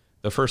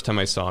the first time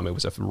I saw him, it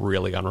was a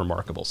really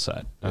unremarkable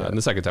set. And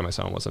the second time I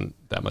saw him wasn't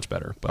that much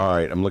better. But All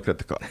right, I'm looking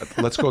at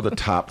let's go the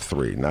top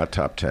 3, not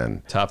top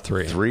 10. top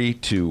 3. 3,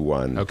 2,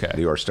 1. Okay.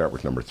 Leor, start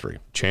with number 3.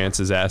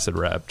 Chance's Acid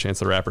Rap. Chance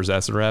the Rapper's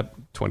Acid Rap,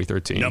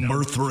 2013.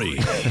 Number 3.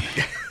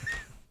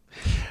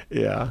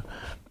 Yeah.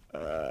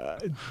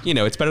 You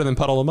know, it's better than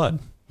Puddle of Mud.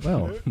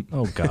 Well,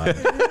 oh God.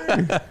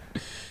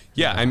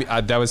 Yeah, I mean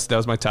that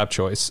was my top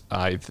choice.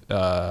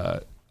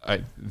 That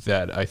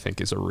I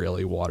think is a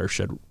really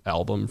watershed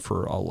album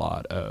for a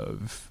lot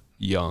of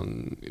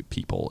young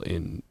people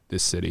in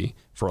this city,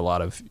 for a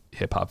lot of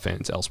hip hop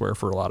fans elsewhere,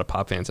 for a lot of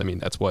pop fans. I mean,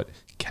 that's what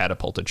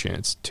catapulted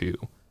Chance to,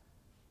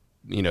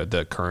 you know,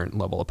 the current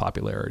level of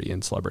popularity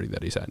and celebrity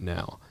that he's at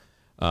now.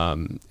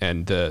 And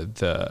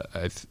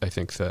I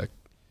think the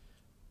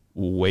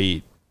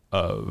weight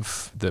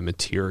of the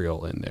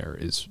material in there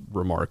is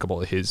remarkable.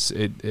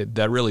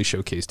 That really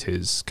showcased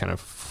his kind of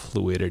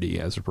fluidity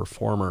as a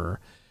performer,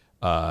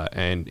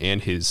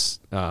 and his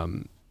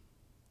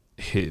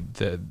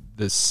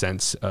the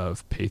sense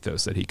of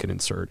pathos that he could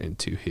insert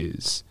into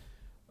his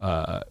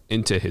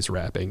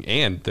rapping,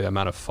 and the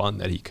amount of fun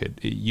that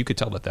you could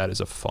tell that is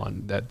a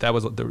fun that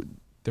was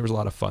there was a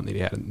lot of fun that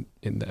he had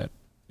in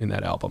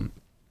that album.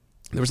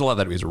 There was a lot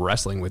that he was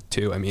wrestling with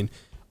too. I mean,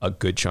 a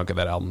good chunk of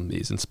that album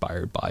is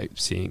inspired by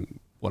seeing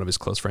one of his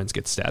close friends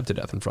get stabbed to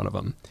death in front of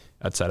him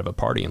outside of a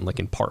party in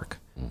Lincoln Park.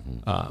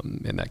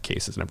 And that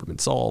case has never been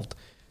solved.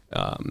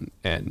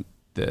 And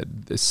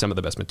some of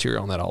the best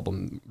material on that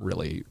album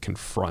really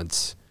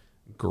confronts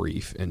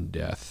grief and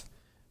death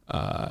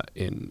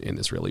in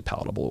this really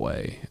palatable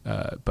way.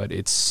 But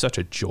it's such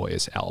a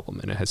joyous album,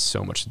 and it has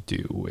so much to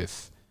do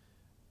with,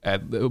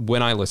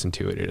 when I listen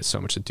to it, it has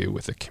so much to do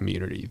with the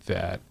community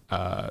that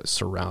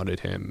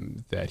surrounded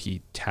him, that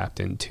he tapped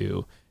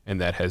into,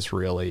 and that has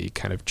really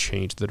kind of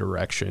changed the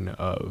direction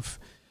of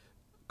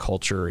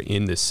culture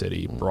in this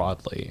city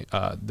broadly.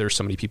 There's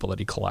so many people that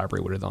he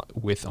collaborated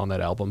with on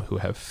that album who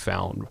have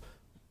found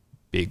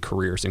big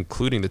careers,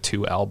 including the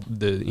two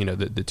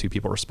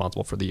people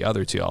responsible for the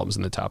other 2 albums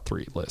in the top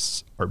 3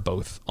 lists are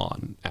both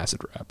on Acid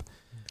Rap.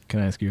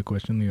 Can I ask you a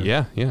question, Leo?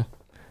 Yeah.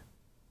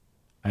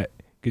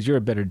 Because you're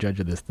a better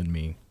judge of this than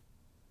me.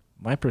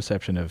 My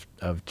perception of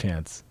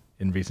Chance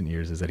in recent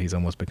years is that he's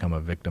almost become a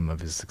victim of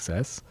his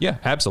success. Yeah,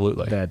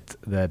 absolutely.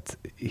 That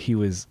he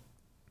was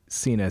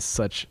seen as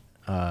such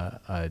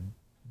a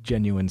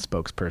genuine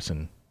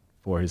spokesperson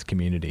for his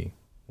community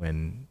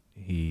when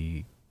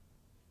he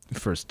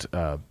first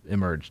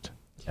emerged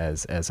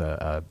as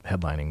a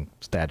headlining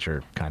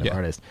stature kind of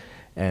artist.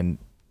 And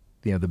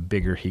you know, the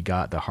bigger he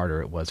got, the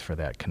harder it was for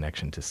that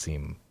connection to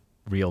seem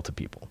real to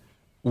people.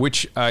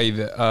 Which I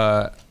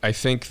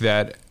think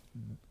that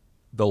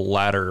the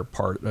latter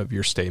part of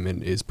your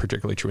statement is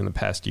particularly true in the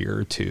past year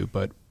or two.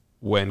 But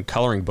when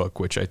Coloring Book,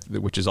 which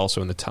is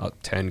also in the top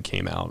 10,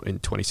 came out in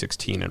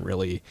 2016 and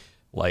really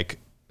like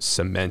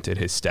cemented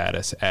his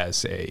status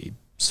as a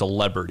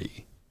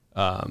celebrity,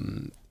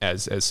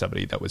 as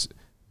somebody that was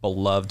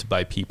beloved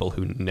by people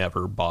who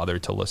never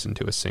bothered to listen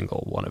to a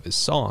single one of his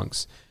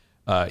songs,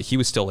 he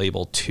was still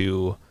able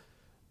to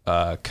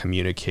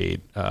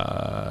communicate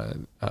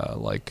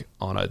like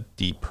on a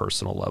deep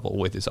personal level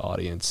with his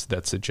audience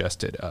that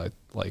suggested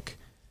like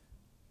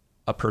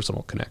a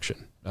personal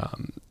connection,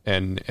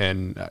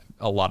 and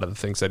a lot of the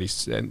things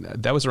that and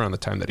that was around the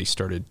time that he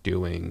started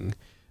doing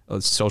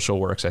Social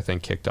Works, I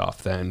think, kicked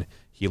off. Then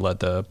he led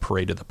the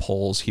Parade of the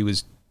Polls. He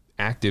was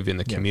active in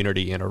the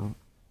community in a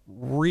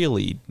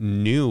really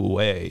new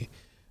way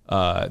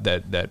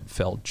that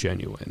felt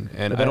genuine.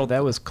 And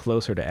that was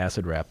closer to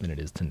acid rap than it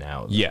is to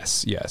now.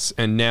 Yes.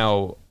 And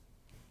now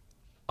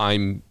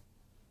I'm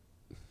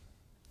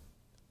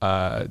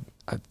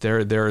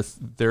there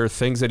are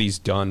things that he's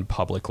done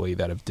publicly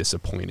that have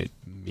disappointed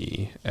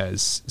me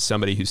as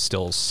somebody who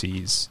still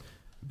sees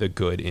the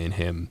good in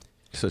him.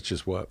 Such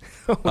as what?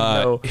 Him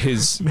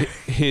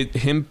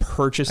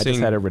purchasing. I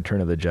just had a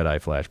Return of the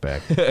Jedi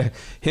flashback.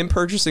 Him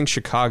purchasing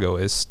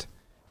Chicagoist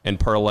and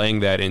parlaying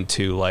that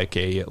into like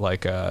a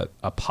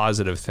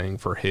positive thing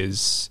for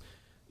his,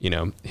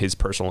 his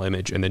personal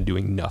image, and then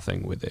doing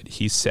nothing with it.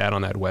 He sat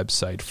on that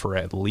website for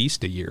at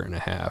least a year and a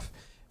half,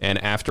 and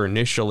after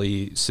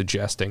initially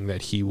suggesting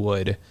that he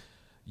would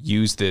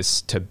use this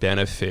to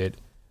benefit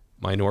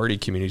minority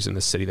communities in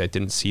the city that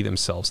didn't see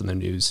themselves in the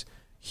news,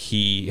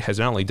 he has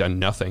not only done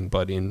nothing,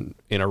 but in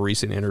a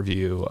recent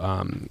interview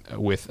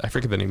with, I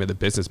forget the name of the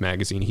business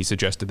magazine, he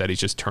suggested that he's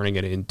just turning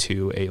it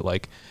into a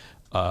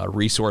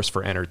resource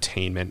for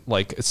entertainment,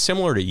 like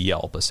similar to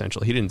Yelp,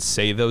 essentially. He didn't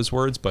say those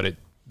words, but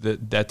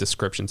that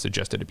description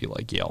suggested to be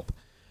like Yelp.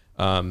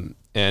 And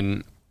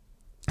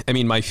I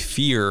mean, my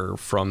fear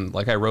from,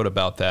 I wrote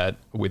about that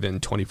within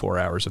 24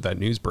 hours of that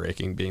news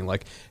breaking, being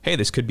like, hey,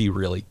 this could be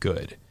really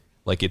good.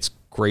 Like, it's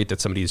great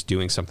that somebody is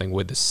doing something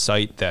with the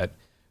site that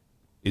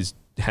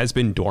has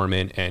been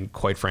dormant and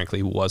quite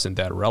frankly wasn't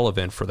that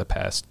relevant for the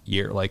past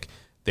year. Like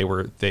they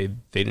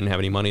didn't have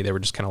any money. They were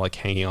just kind of like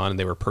hanging on, and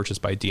they were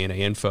purchased by DNA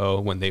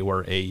Info when they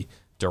were a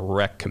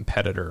direct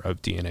competitor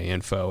of DNA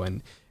Info,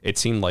 and it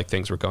seemed like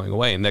things were going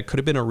away, and that could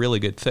have been a really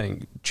good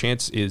thing.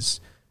 Chance is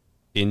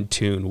in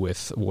tune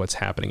with what's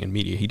happening in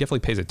media. He definitely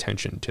pays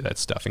attention to that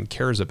stuff and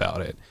cares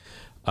about it.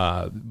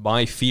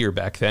 My fear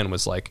back then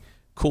was like,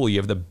 cool, you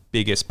have the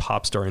biggest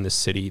pop star in the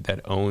city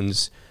that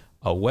owns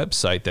a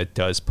website that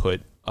does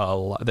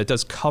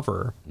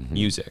cover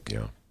music,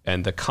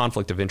 and the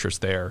conflict of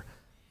interest there,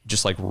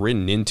 just like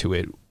written into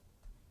it,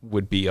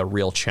 would be a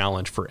real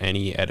challenge for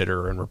any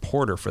editor and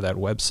reporter for that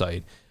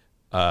website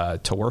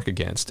to work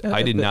against.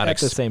 I did not. At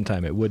the same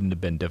time, it wouldn't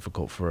have been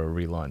difficult for a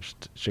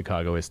relaunched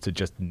Chicago is to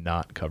just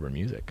not cover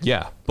music.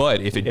 Yeah, but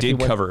if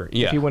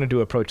you wanted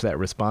to approach that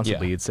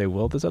responsibly, you'd say,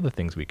 well, there's other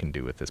things we can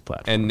do with this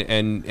platform.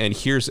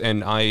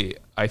 And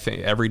I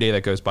think every day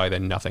that goes by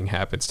that nothing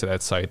happens to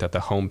that site, that the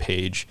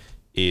homepage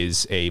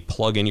is a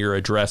plug in your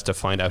address to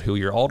find out who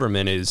your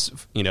alderman is,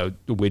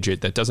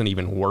 widget that doesn't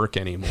even work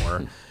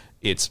anymore.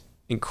 It's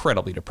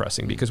incredibly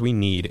depressing because we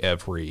need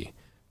every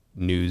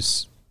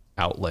news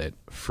outlet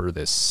for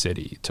this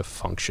city to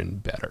function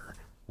better.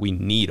 We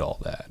need all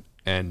that.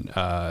 And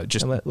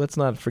let's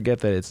not forget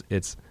that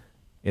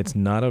it's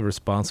not a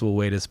responsible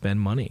way to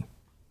spend money.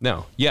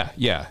 No. Yeah.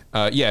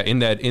 In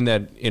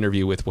that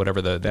interview with whatever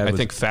I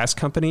think Fast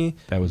Company.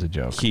 That was a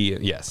joke.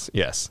 Yes.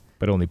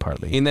 But only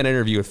partly. In that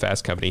interview with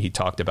Fast Company, he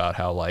talked about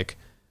how like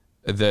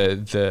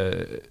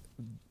the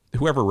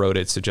whoever wrote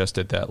it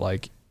suggested that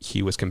like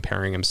he was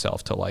comparing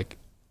himself to like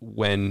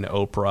when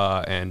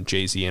Oprah and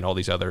Jay-Z and all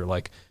these other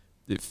like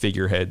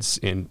figureheads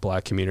in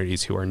black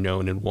communities who are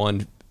known in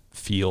one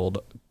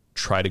field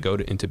try to go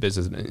into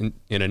business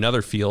in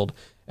another field,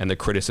 and the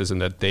criticism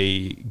that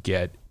they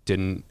get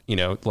didn't,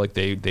 like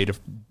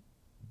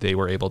they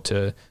were able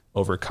to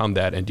overcome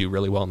that and do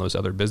really well in those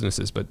other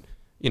businesses. But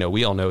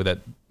we all know that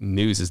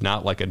news is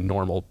not like a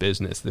normal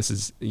business. This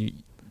is,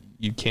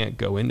 you can't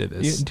go into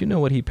this. Do you know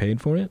what he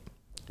paid for it?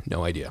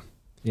 No idea.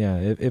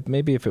 Yeah,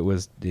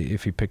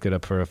 if he picked it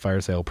up for a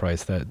fire sale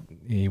price, that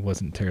he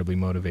wasn't terribly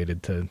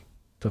motivated to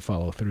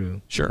follow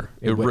through. Sure.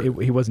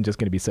 He wasn't just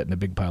going to be setting a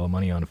big pile of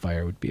money on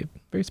fire. It would be a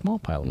very small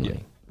pile of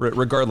money.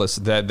 Regardless,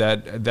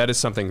 that is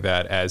something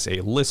that as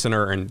a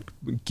listener and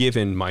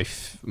given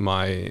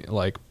my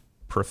like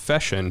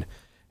profession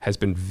has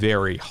been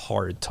very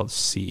hard to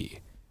see.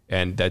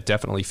 And that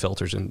definitely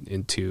filters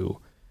into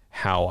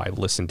how I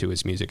listen to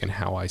his music and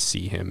how I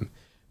see him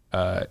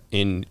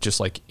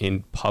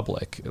in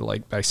public.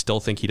 Like, I still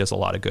think he does a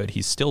lot of good.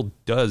 He still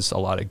does a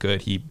lot of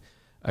good.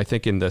 I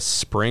think in the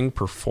spring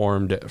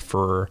performed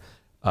for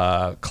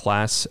a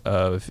class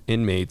of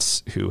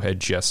inmates who had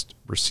just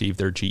received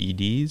their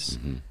GEDs,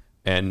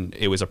 and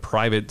it was a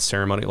private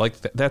ceremony. Like,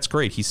 that's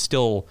great. He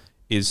still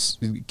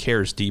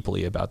cares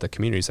deeply about the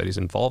communities that he's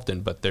involved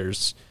in, but there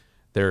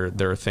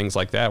are things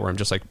like that where I'm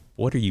just like,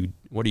 what are you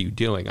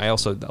doing? I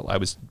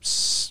was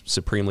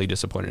supremely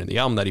disappointed in the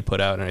album that he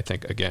put out, and I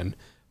think again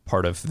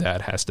part of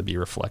that has to be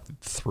reflected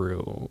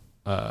through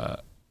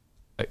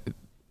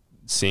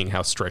seeing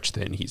how stretched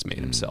thin he's made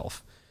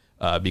himself,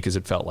 because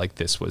it felt like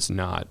this was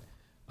not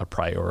a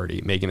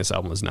priority. Making this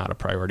album was not a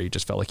priority. It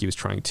just felt like he was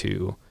trying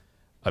to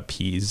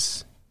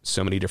appease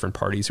so many different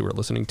parties who were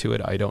listening to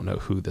it. I don't know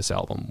who this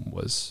album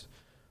was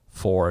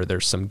for.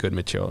 There's some good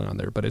material on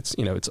there, but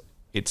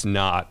it's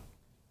not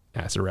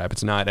Acid Rap.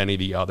 It's not any of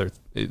the other.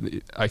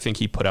 I think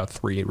he put out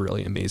 3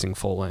 really amazing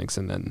full lengths,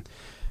 and then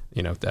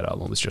that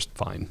album was just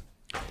fine.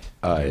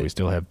 We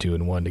still have 2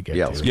 and 1 to get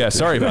to. Yeah,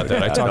 sorry about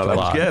that. I talked a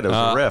lot. Good. It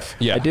was a riff.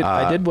 Yeah,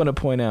 I did want to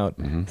point out,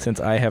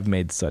 since I have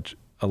made such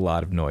a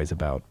lot of noise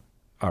about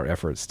our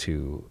efforts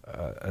to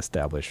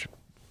establish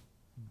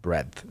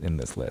breadth in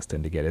this list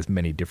and to get as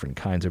many different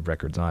kinds of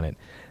records on it,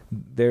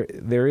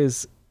 there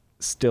is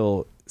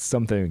still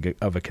something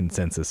of a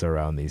consensus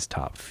around these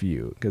top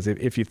few. Because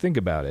if you think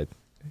about it,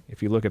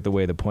 if you look at the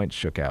way the points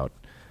shook out,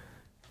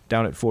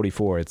 down at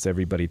 44, it's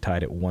everybody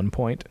tied at 1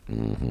 point.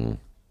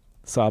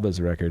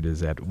 Saba's record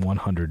is at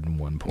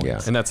 101 points. Yeah.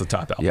 And that's the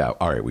top album. Yeah,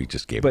 all right, we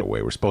just gave it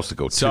away. We're supposed to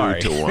go 2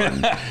 to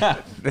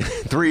 1.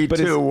 3,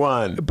 2,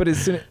 1. But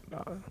this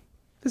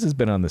has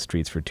been on the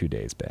streets for 2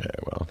 days, Ben. Yeah,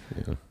 well,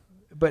 yeah.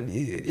 But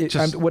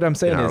what I'm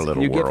saying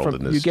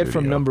is you get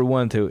from number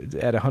 1 to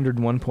at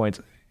 101 points,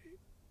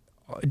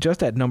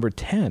 just at number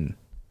 10,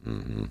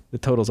 the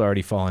total's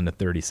already fallen to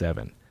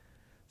 37.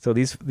 So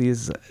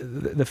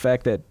the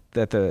fact that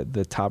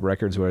the top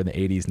records were in the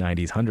 80s,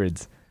 90s,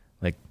 100s,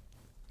 like,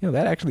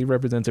 that actually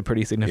represents a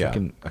pretty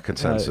significant a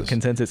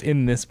consensus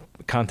in this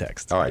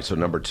context. All right, so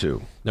number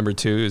 2. Number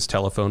 2 is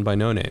Telephone by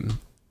No Name.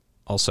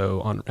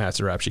 Also on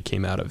Acid Rap, she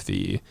came out of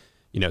the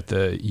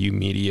U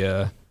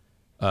Media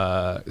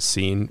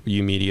scene.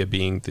 U Media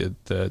being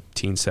the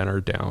teen center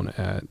down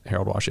at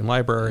Harold Washington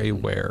Library,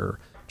 where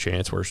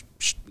Chance, where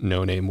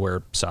No Name,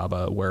 where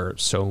Saba, where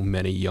so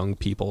many young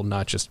people,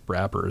 not just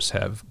rappers,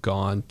 have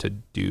gone to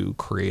do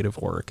creative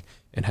work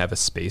and have a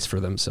space for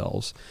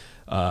themselves.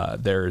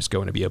 there's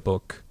going to be a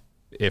book,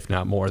 if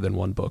not more than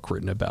one book,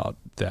 written about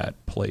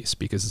that place,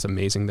 because it's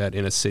amazing that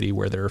in a city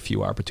where there are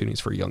few opportunities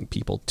for young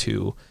people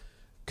to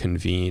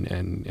convene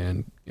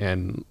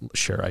and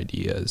share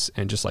ideas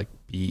and just like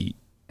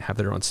have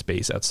their own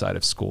space outside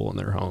of school in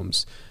their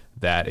homes,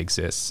 that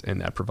exists, and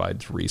that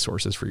provides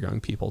resources for young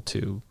people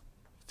to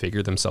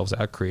figure themselves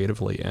out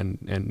creatively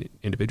and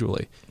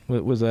individually.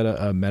 Was that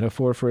a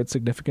metaphor for its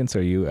significance? Or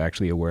are you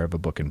actually aware of a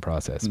book in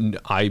process?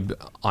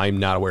 I'm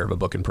not aware of a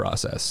book in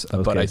process.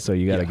 Okay, but so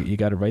you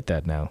gotta write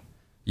that now.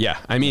 Yeah,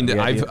 I mean, The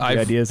I've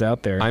ideas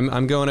out there.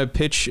 I'm going to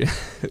pitch.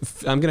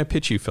 I'm going to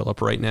pitch you,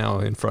 Philip, right now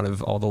in front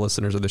of all the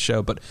listeners of the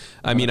show. But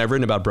I mean, I've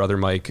written about Brother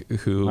Mike,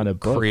 who on a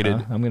book, created.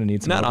 huh? I'm going to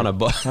need some. Not on a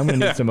book. I'm going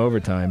to need some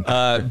overtime.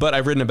 But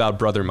I've written about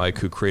Brother Mike,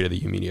 who created the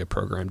U Media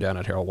program down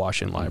at Harold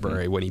Washington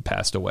Library when he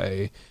passed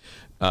away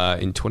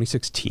in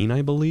 2016,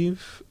 I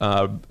believe.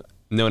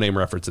 No Name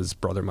references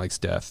Brother Mike's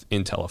death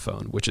in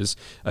Telephone, which is,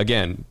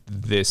 again,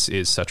 this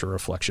is such a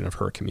reflection of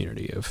her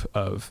community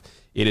of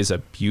it is a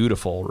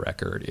beautiful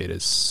record. It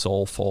is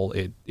soulful.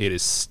 It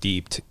is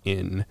steeped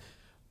in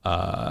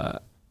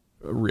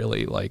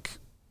really like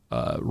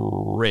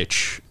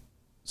rich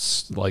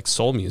like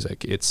soul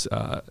music. It's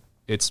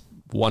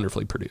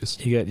wonderfully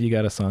produced. You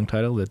got a song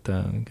title that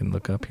we can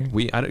look up here?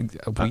 I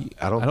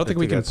don't think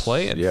we can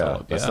play it. Yeah,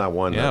 Philip. that's not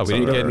one. Yeah,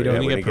 we didn't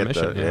get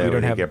permission. We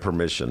don't get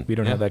permission. We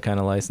don't have that kind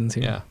of license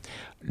here. Yeah.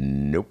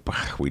 Nope,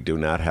 we do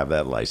not have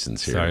that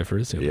license here. Sorry for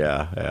assuming.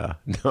 Yeah.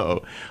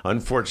 No,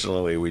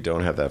 unfortunately, we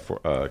don't have that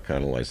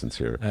kind of license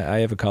here. I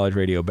have a college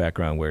radio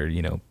background where,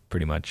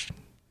 pretty much.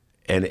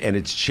 And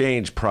it's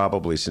changed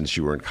probably since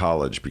you were in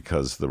college,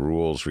 because the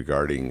rules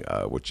regarding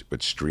which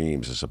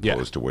streams as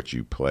opposed to what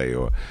you play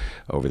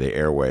over the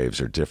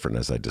airwaves are different,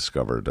 as I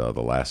discovered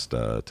the last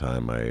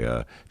time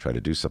I tried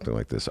to do something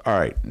like this. All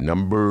right,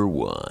 number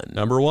one.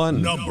 Number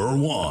one.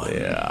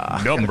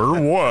 Yeah. Number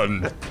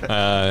one.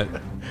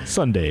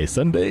 Sunday.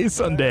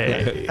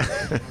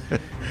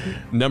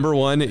 Number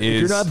one is... If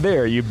you're not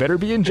there, you better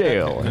be in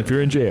jail. If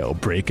you're in jail,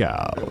 break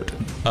out.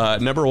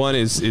 Number one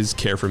is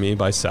Care For Me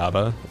by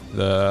Saba,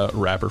 the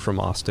rapper from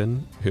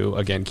Austin, who,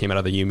 again, came out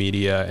of the U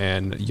Media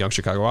and Young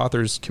Chicago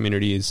Authors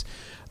communities.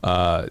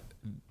 I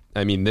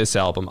mean, this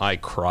album, I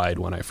cried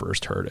when I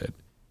first heard it.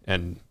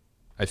 And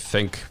I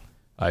think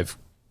I've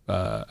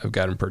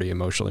gotten pretty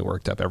emotionally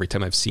worked up every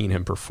time I've seen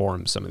him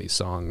perform some of these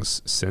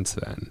songs since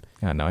then.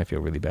 Yeah, now I feel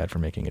really bad for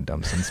making a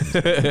dumb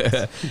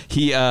Simpsons.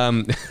 He...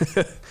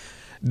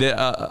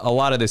 a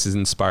lot of this is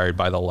inspired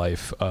by the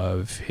life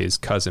of his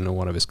cousin and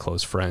one of his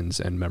close friends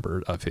and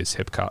member of his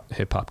hip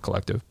hop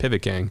collective,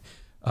 Pivot Gang,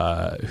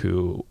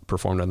 who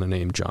performed under the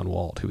name John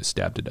Wald, who was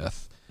stabbed to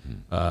death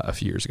a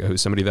few years ago,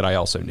 who's somebody that I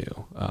also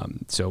knew.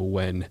 So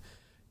when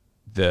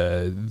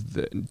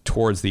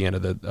towards the end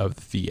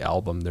of the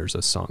album, there's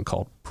a song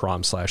called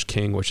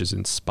Prom/King, which is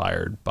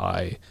inspired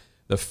by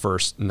the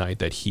first night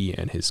that he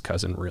and his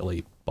cousin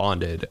really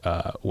bonded,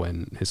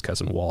 when his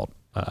cousin Walt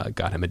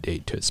got him a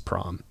date to his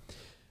prom.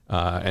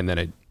 And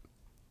then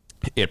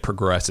it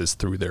progresses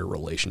through their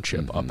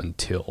relationship up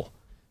until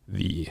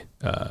the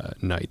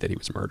night that he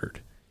was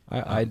murdered.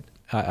 I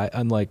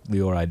unlike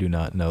Lior, I do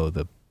not know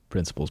the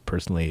principals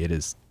personally. It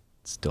is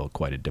still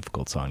quite a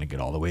difficult song to get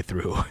all the way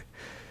through.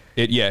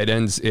 It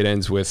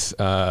ends with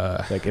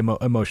like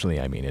emotionally.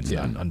 I mean, it's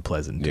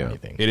unpleasant or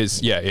anything. It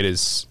is. Yeah, it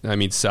is. I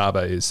mean, Saba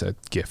is a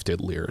gifted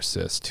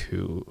lyricist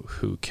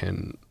who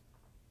can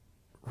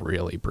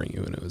really bring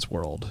you into his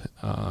world,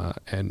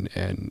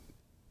 and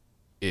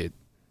it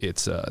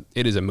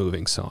is a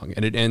moving song,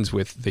 and it ends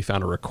with, they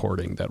found a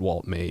recording that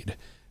Walt made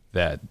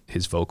that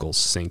his vocals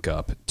sync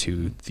up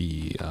to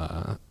the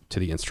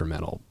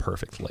instrumental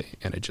perfectly,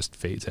 and it just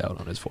fades out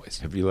on his voice.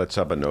 Have you let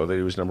Saba know that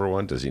he was number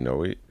one? Does he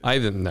know?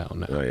 No.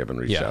 No, you haven't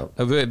reached out.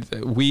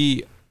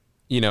 We,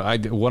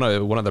 one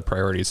of the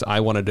priorities, I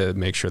wanted to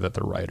make sure that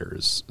the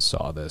writers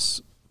saw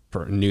this,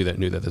 knew that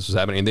this was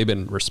happening, and they've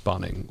been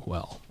responding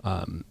well.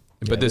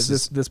 But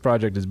this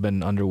project has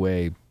been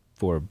underway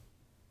for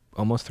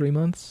almost 3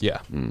 months.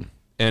 Yeah.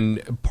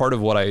 And part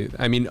of what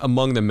I mean,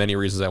 among the many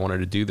reasons I wanted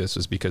to do this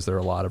was because there are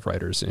a lot of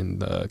writers in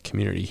the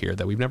community here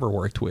that we've never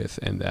worked with,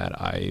 and that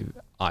I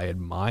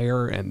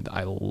admire, and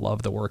I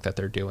love the work that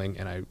they're doing,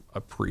 and I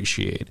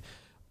appreciate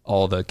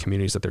all the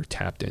communities that they're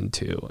tapped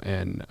into.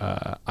 And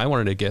I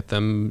wanted to get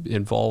them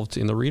involved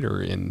in the reader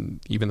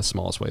in even the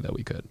smallest way that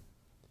we could.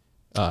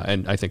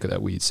 And I think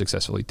that we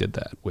successfully did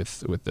that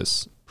with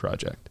this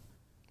project.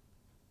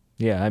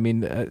 Yeah, I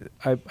mean,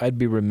 I'd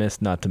be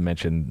remiss not to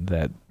mention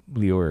that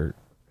Lior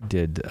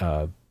did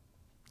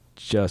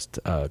just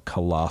a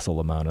colossal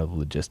amount of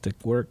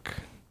logistic work,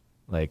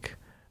 like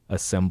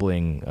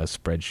assembling a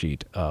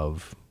spreadsheet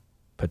of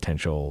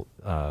potential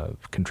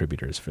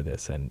contributors for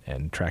this,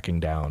 and tracking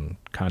down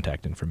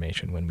contact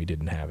information when we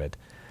didn't have it,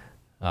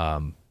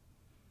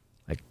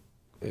 like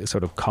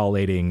sort of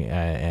collating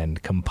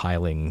and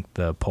compiling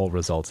the poll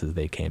results as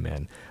they came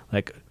in.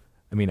 Like,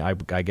 I mean, I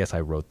guess I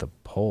wrote the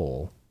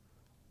poll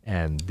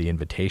and the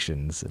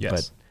invitations,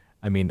 yes.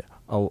 I mean,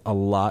 a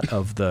lot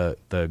of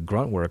the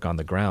grunt work on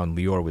the ground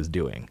Lior was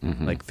doing,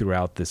 like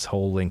throughout this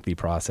whole lengthy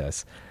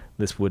process.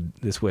 This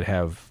would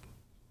have.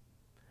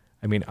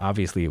 I mean,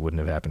 obviously, it wouldn't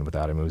have happened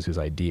without him. It was his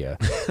idea.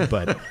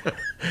 But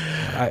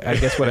I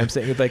guess what I'm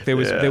saying is, like, there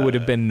would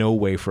have been no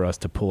way for us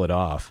to pull it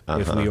off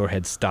if Lior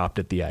had stopped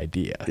at the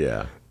idea.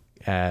 Yeah.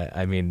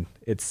 I mean,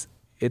 it's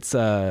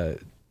the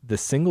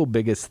single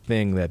biggest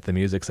thing that the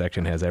music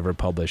section has ever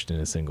published in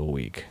a single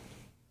week.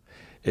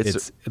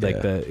 It's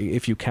like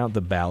if you count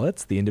the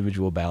ballots, the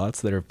individual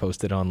ballots that are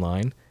posted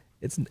online,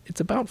 it's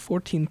about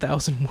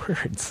 14,000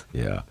 words.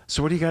 Yeah.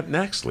 So what do you got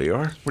next,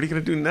 Lior? What are you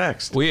going to do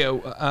next?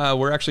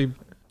 We're actually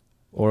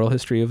Oral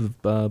History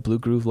of Blue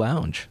Groove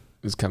Lounge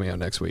is coming out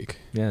next week.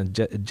 Yeah,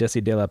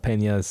 Jesse De La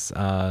Peña's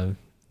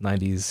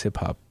 90s hip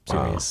hop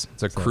series.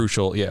 It's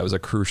it was a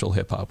crucial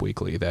hip hop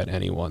weekly that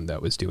anyone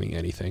that was doing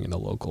anything in the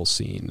local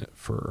scene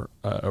for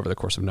over the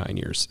course of 9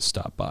 years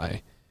stopped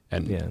by,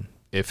 and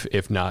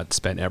if not,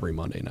 spent every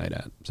Monday night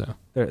at. So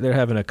they're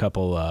having a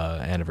couple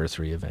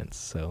anniversary events.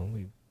 So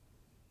we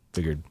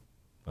figured,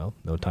 well,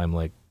 no time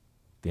like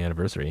the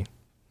anniversary.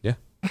 Yeah.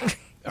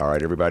 All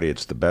right, everybody,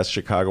 it's the best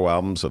Chicago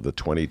albums of the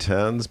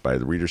 2010s by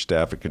the reader,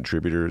 staff, and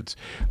contributors.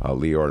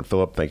 Lior and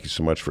Philip, thank you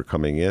so much for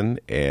coming in.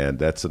 And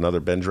that's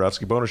another Ben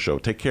Joravsky Bonus Show.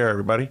 Take care,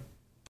 everybody.